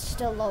goodness, it's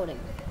still loading.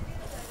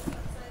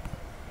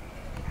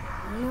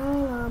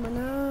 No llama,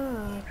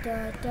 no,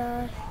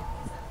 die.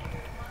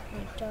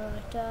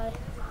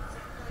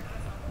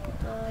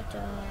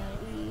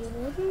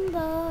 Even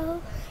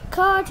though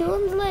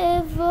cartoons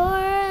live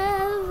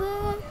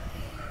forever.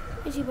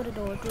 Easy but a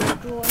door.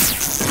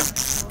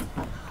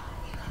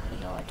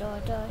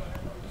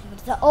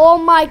 Oh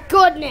my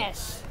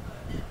goodness!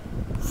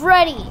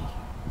 Freddy!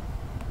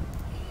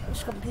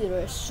 This computer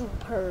is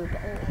superb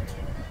old.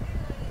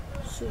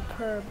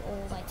 Superb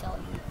old, I tell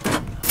you.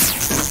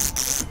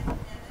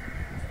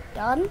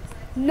 Done?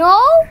 No?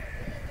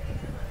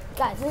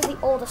 Guys, this is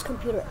the oldest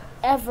computer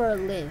ever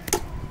lived.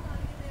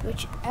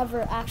 Which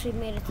ever actually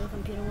made it to the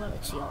computer world.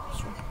 Let's see all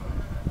this one.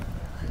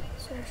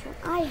 So this one,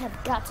 I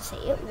have got to say,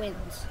 it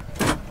wins.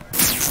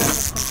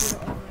 Oldest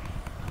computer ever.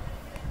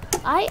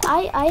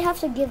 I have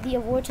to give the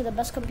award to the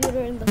best computer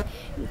in the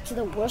to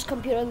the worst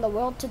computer in the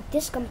world to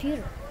this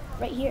computer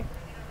right here.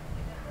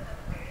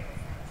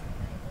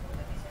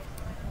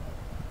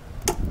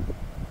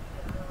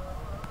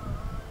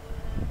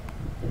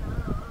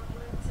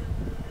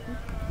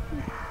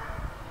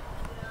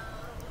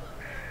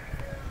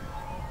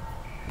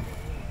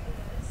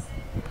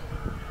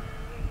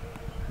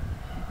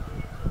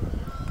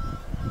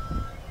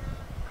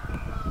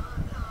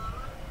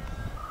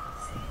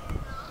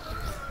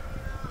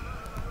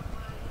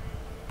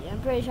 I'm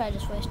pretty sure I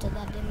just wasted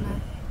that, didn't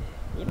I?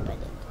 Yep, I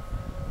did.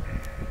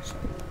 So,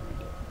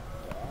 yeah.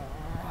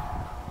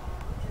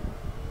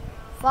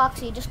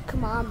 Foxy, just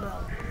come on, bro.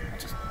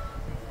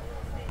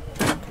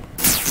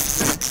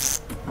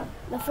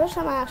 The first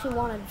time I actually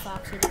wanted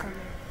Foxy to come in.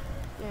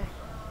 Yeah.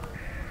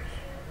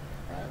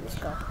 Alright, let's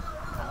go.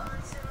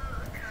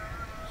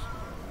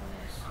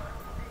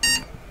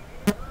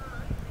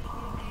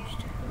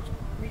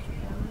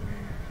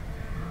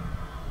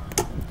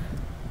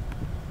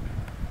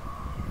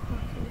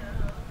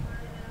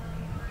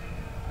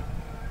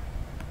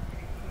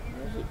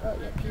 Oh,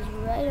 yep, he's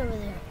right over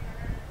there.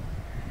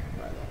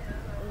 Well,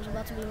 it was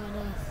about to be my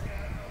death.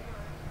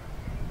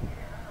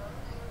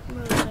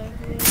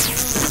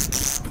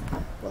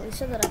 Well, he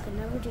said that I could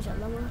never teach a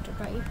llama to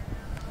drive.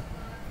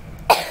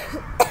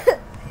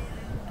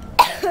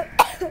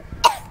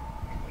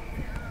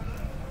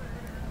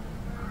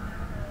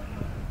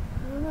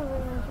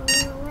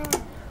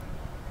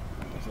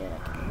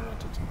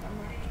 I'm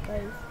not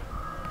brave.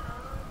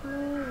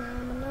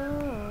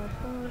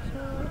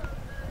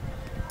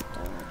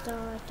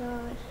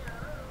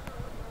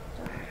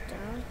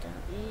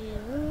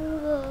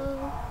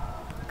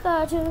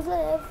 Cartoons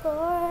live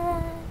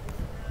forever.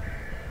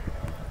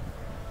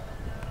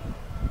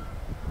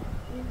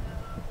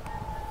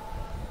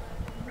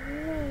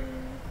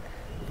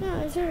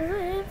 Cartoons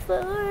live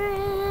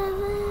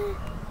forever.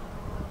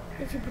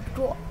 Let's see the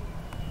door.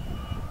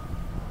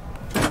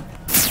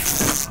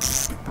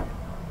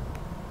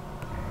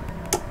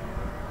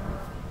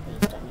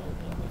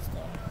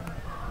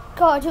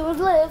 Cartoons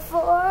live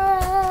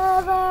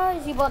forever.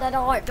 Is you bought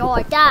that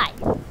door die?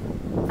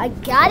 I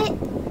got it.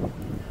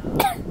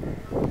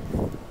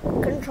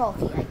 Control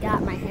key. I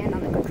got my hand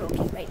on the control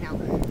key right now.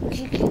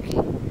 Key. There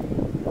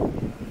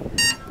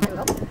we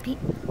go. Pete.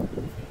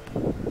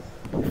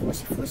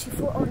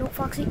 Four. Oh no,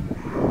 Foxy.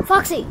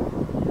 Foxy.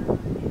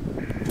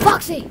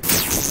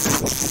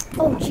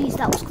 Oh jeez,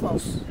 that was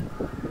close.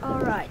 All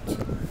right.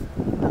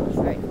 That was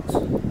very close.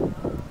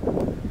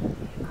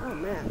 Oh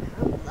man,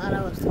 I'm glad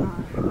I was on.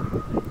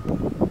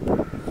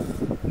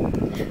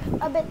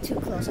 A bit too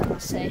close, I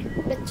must say.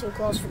 A bit too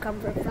close for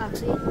comfort,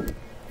 Foxy.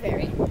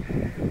 Very.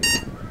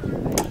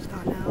 He's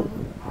gone now.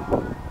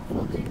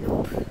 Foxy,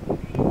 nope.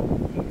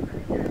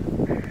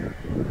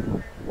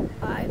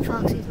 Alright,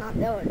 Foxy's not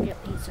there. Yep,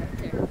 he's right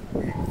there.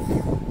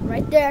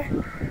 Right there.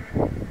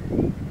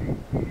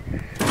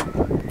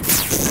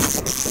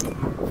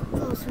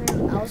 Closer.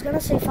 I was gonna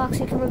say,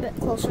 Foxy, come a bit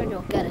closer and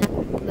you'll get it.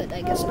 But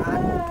I guess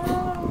not.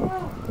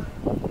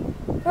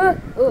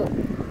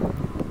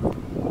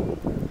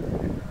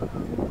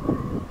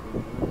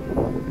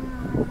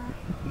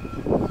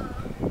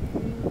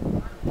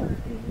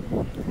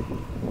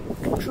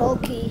 Control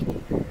key.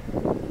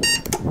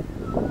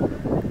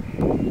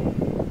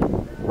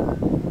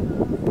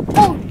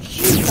 Oh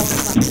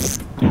jeez,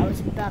 I was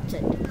about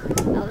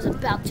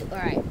to.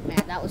 Alright,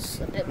 man, that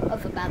was a bit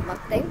of a bad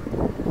luck thing.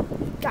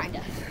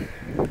 Kinda.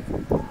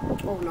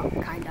 Oh no,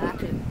 kinda,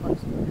 actually it was.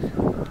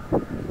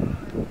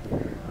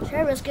 Should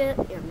I risk it?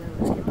 Yeah, I'm gonna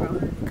risk it, bro.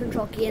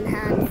 Control key in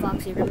hand,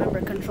 Foxy.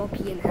 Remember, control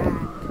key in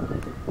hand.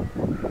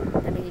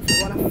 I mean, if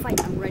you wanna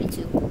fight, I'm ready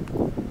to.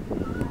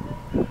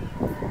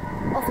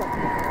 Oh, flip.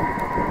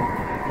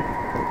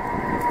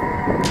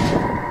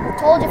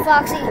 Told you,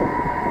 Foxy.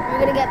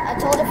 I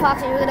told you,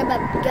 Foxy, you're gonna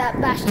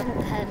get bashed in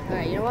the head.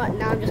 Alright, you know what?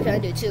 Now I'm just gonna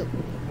do 2.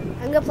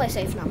 I'm gonna play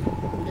safe now.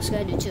 I'm just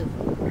gonna do 2.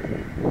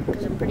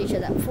 Because I'm pretty sure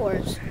that 4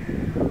 is...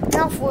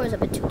 Now 4 is a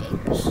bit too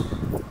dangerous.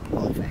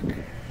 Holy frick.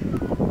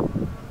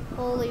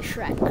 Holy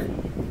Shrek.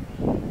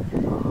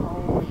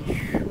 Holy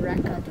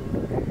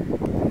Shrek-a-doodle.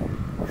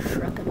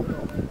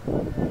 Shrek-a-doodle.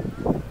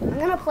 I'm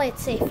gonna play it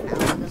safe now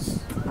because...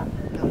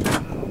 No.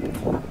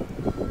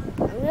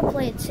 I'm gonna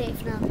play it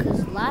safe now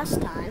because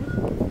last time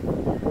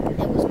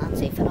it was not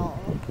safe at all.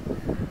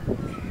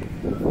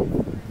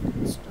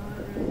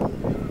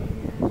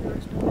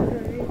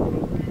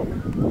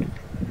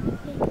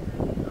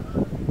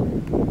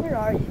 Where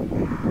are you?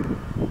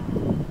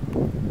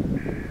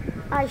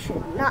 I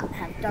should not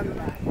have done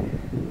that.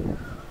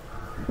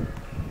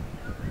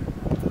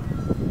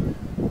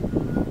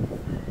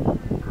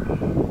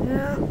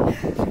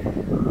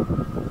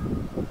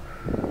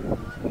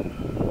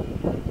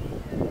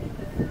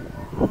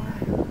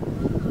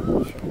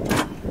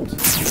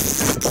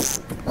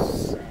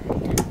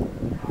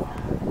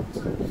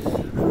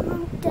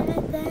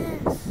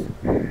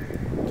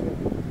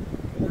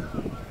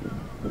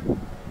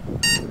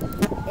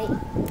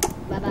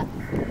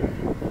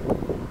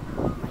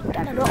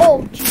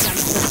 Oh, jeez, I'm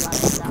so glad I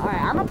did that.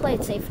 Alright, I'm gonna play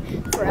it safe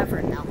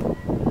forever now.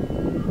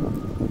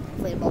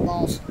 Inflatable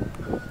balls.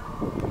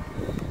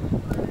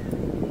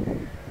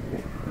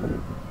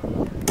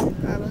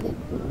 Alright,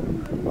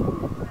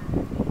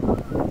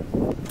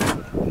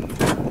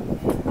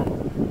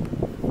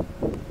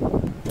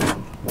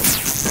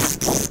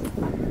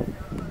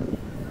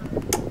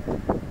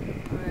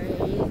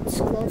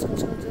 close.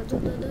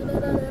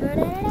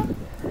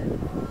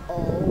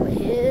 Oh,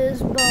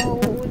 his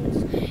bones.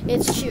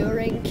 It's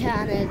cheering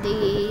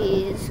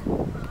Kennedy's.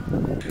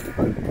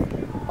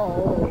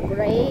 Oh,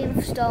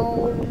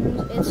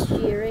 gravestones, it's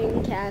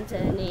cheering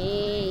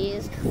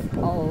Cantonese.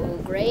 Oh,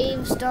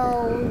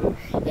 gravestone,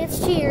 it's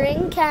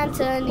cheering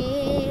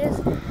Cantonese.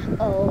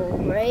 Oh,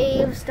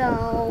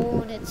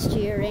 gravestone, it's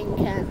cheering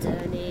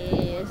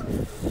Cantonese.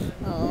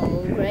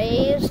 Oh,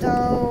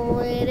 gravestone,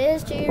 it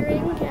is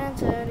cheering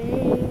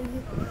Cantonese.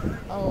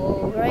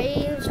 Oh,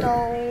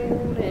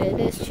 gravestone, it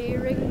is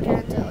cheering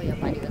Cantonese. Oh, yeah,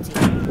 mighty good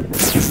team.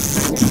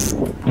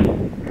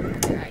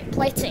 Alright,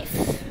 play it safe.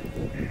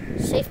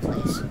 Safe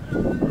place.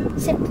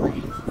 Safe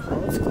play.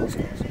 Oh, it's close.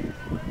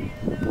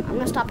 I'm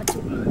gonna stop at 2.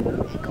 And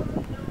go.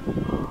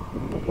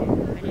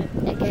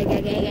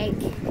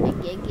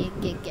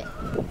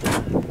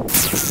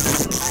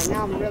 Alright,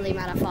 now I'm really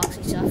mad at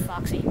Foxy. So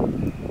Foxy.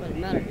 Doesn't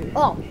matter.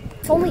 Oh,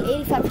 it's only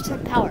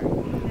 85% power.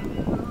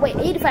 Wait,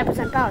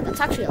 85% power. That's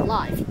actually a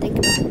lot if you think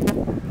about it.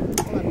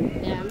 Hold up.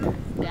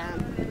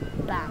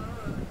 Bam.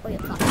 Oh yeah,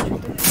 Foxy's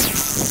right there.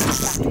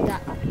 Back to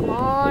that. Come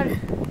on.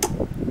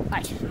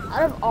 Alright.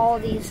 out of all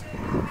these,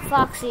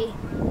 Foxy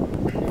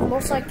is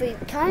most likely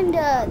kind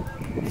of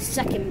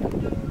second.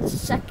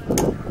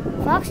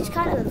 Foxy's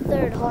kind of the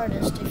third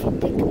hardest if you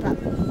think about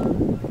it.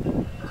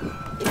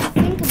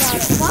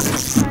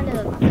 Foxy's kind of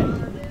the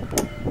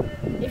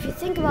third. If you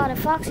think about it,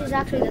 Foxy's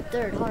actually the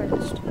third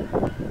hardest.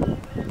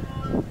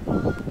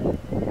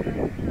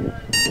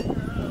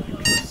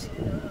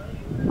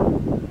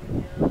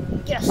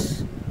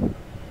 Yes.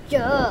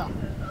 Yeah.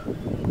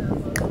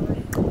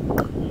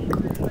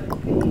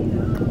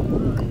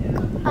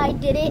 I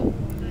did it.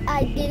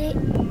 I did it.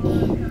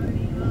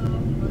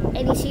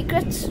 Any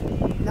secrets?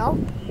 No?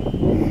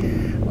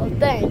 Well,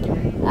 thank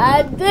you.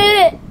 I did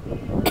it.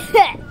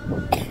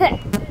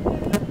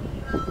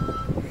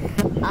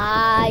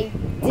 I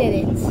did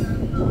it.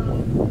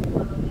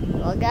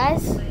 Well,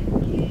 guys,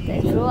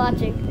 thanks for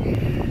watching.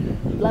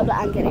 Blah, blah,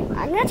 I'm kidding.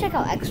 I'm gonna check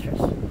out extras.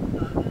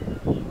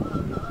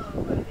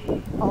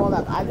 Oh, hold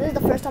up. This is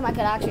the first time I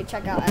could actually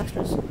check out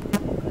extras.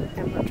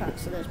 And we're trying.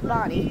 So there's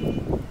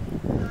Bonnie.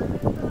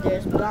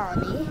 There's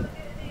Bonnie.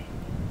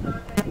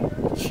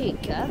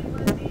 Chica.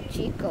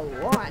 Chica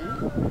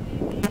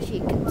 1.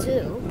 Chica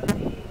 2.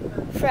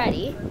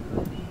 Freddy.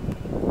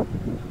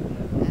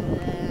 And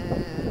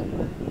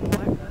then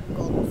more.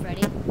 Golden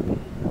Freddy.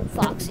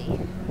 Foxy.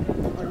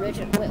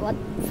 Original. Wait, what?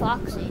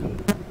 Foxy.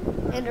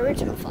 And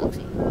original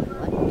Foxy.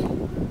 What?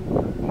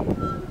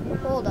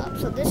 Hold up.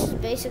 So this is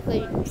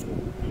basically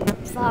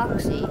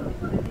Foxy.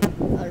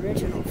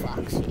 Original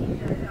Foxy.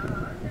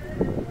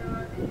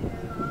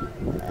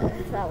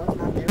 That was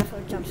not there for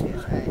jump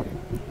scares, right?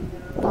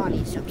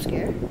 Bonnie's jump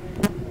scare.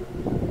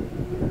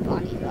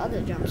 Bonnie's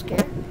other jump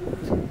scare.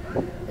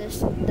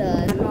 There's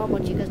the normal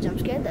Chica's jump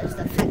scare. There's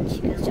the Fat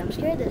Chica's jump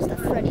scare. There's the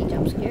Freddy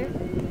jump scare.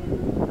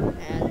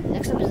 And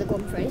next up is the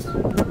Golden Freddy's. The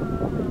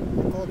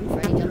Golden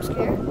Freddy jump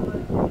scare.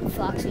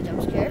 Foxy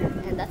jump scare.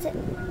 And that's it.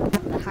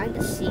 Behind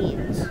the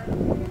scenes. So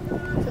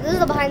this is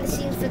the behind the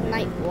scenes for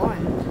night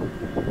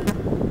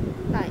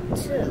 1. Night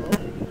 2.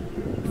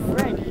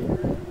 Freddy.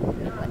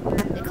 What?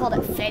 They called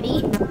it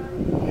Freddy.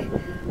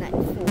 Night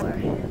 4.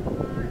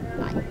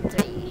 Night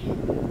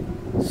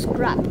 3.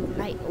 Scrap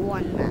night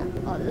 1 map.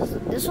 Oh,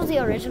 this was the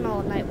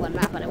original night 1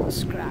 map, but it was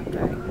scrapped,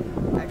 right?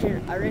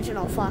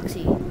 Original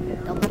Foxy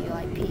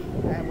WIP.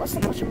 Alright, what's the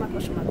question mark?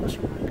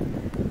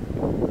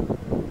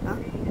 Huh?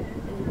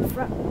 In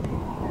front.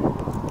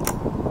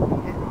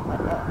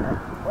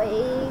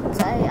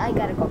 Wait, I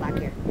gotta go back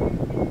here.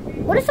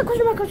 What is the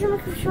question mark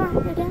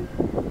again?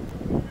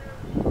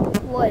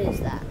 What is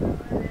that?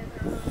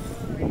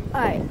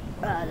 Alright,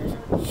 there's a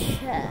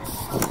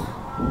chest.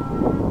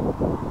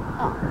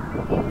 Oh,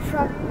 in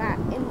front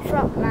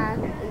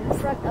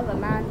of a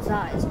man's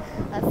eyes,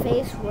 a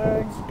face,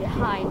 words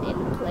behind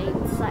in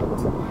plain sight.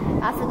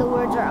 After the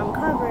words are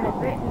uncovered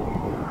and written,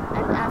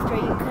 and after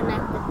you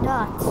connect the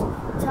dots,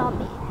 tell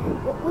me,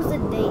 what was the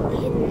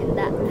date in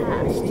that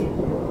past?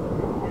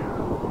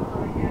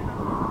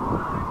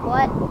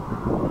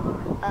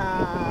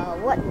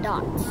 What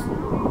dots?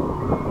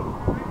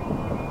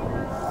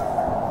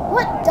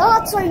 What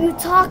dots are you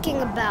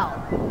talking about?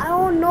 I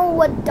don't know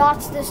what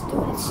dots this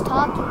dude is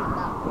talking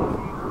about.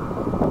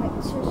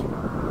 Wait, seriously.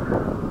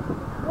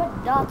 What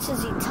dots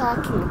is he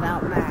talking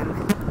about, man?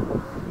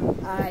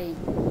 I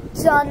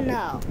don't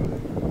know.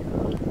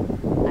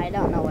 I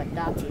don't know what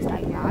dots he's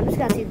talking about. I'm just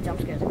gonna see the jump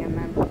scares again,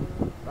 man.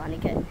 Bonnie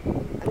kid.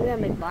 I'm gonna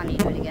make Bonnie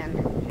do it again.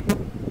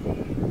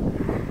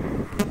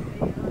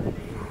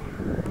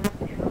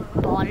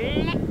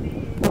 Bolle.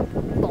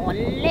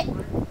 Bolle.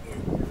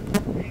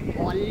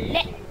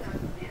 Bolle.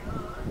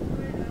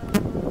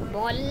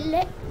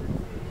 Bolle.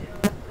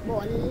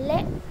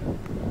 Bolle.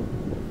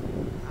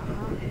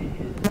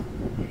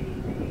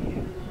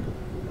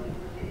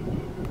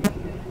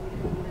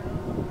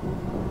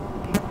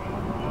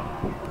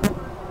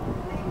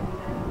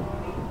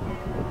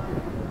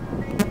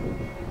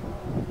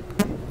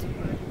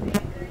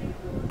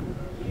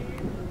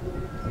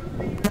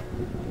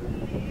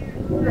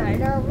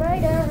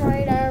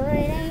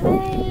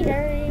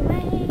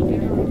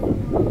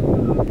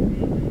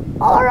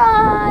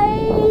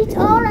 Alright.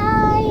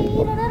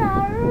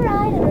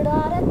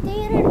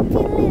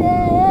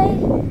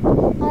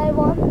 I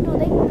want to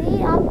think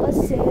the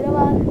opposite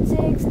about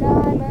 6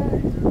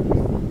 diamonds.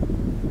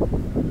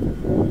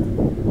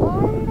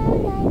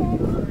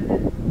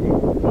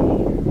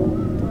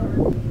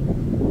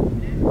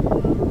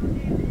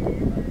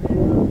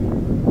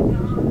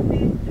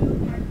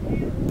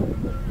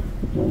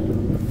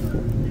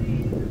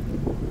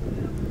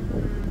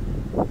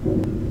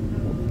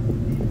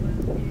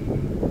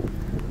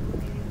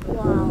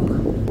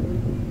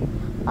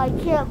 I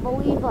can't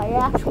believe I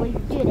actually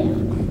did it.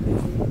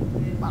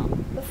 Well,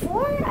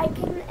 before I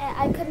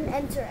couldn't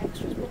enter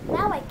extras, but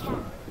now I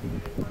can.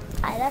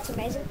 Alright, that's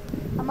amazing.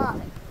 I'm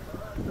on it.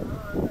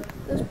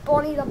 There's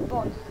Bonnie the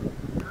Bunny.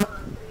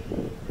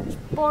 There's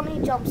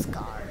Bonnie jump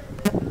scar.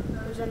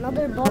 There's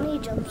another Bonnie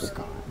jump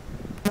scar.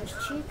 There's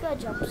Chica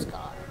jump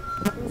scar.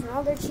 There's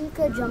another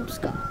Chica jump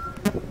scar.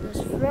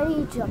 There's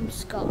Freddy jump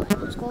scar.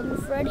 There's Golden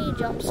Freddy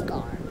jump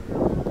scar.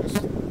 There's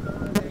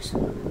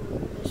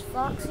There's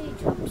Foxy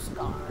Jump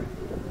Scar.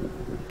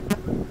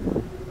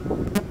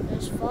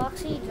 There's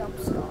Foxy Jump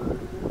Scar.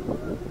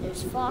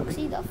 There's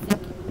Foxy the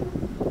Ficky.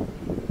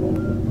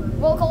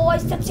 Well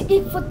guys, that's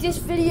it for this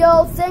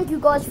video. Thank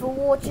you guys for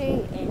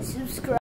watching and subscribe.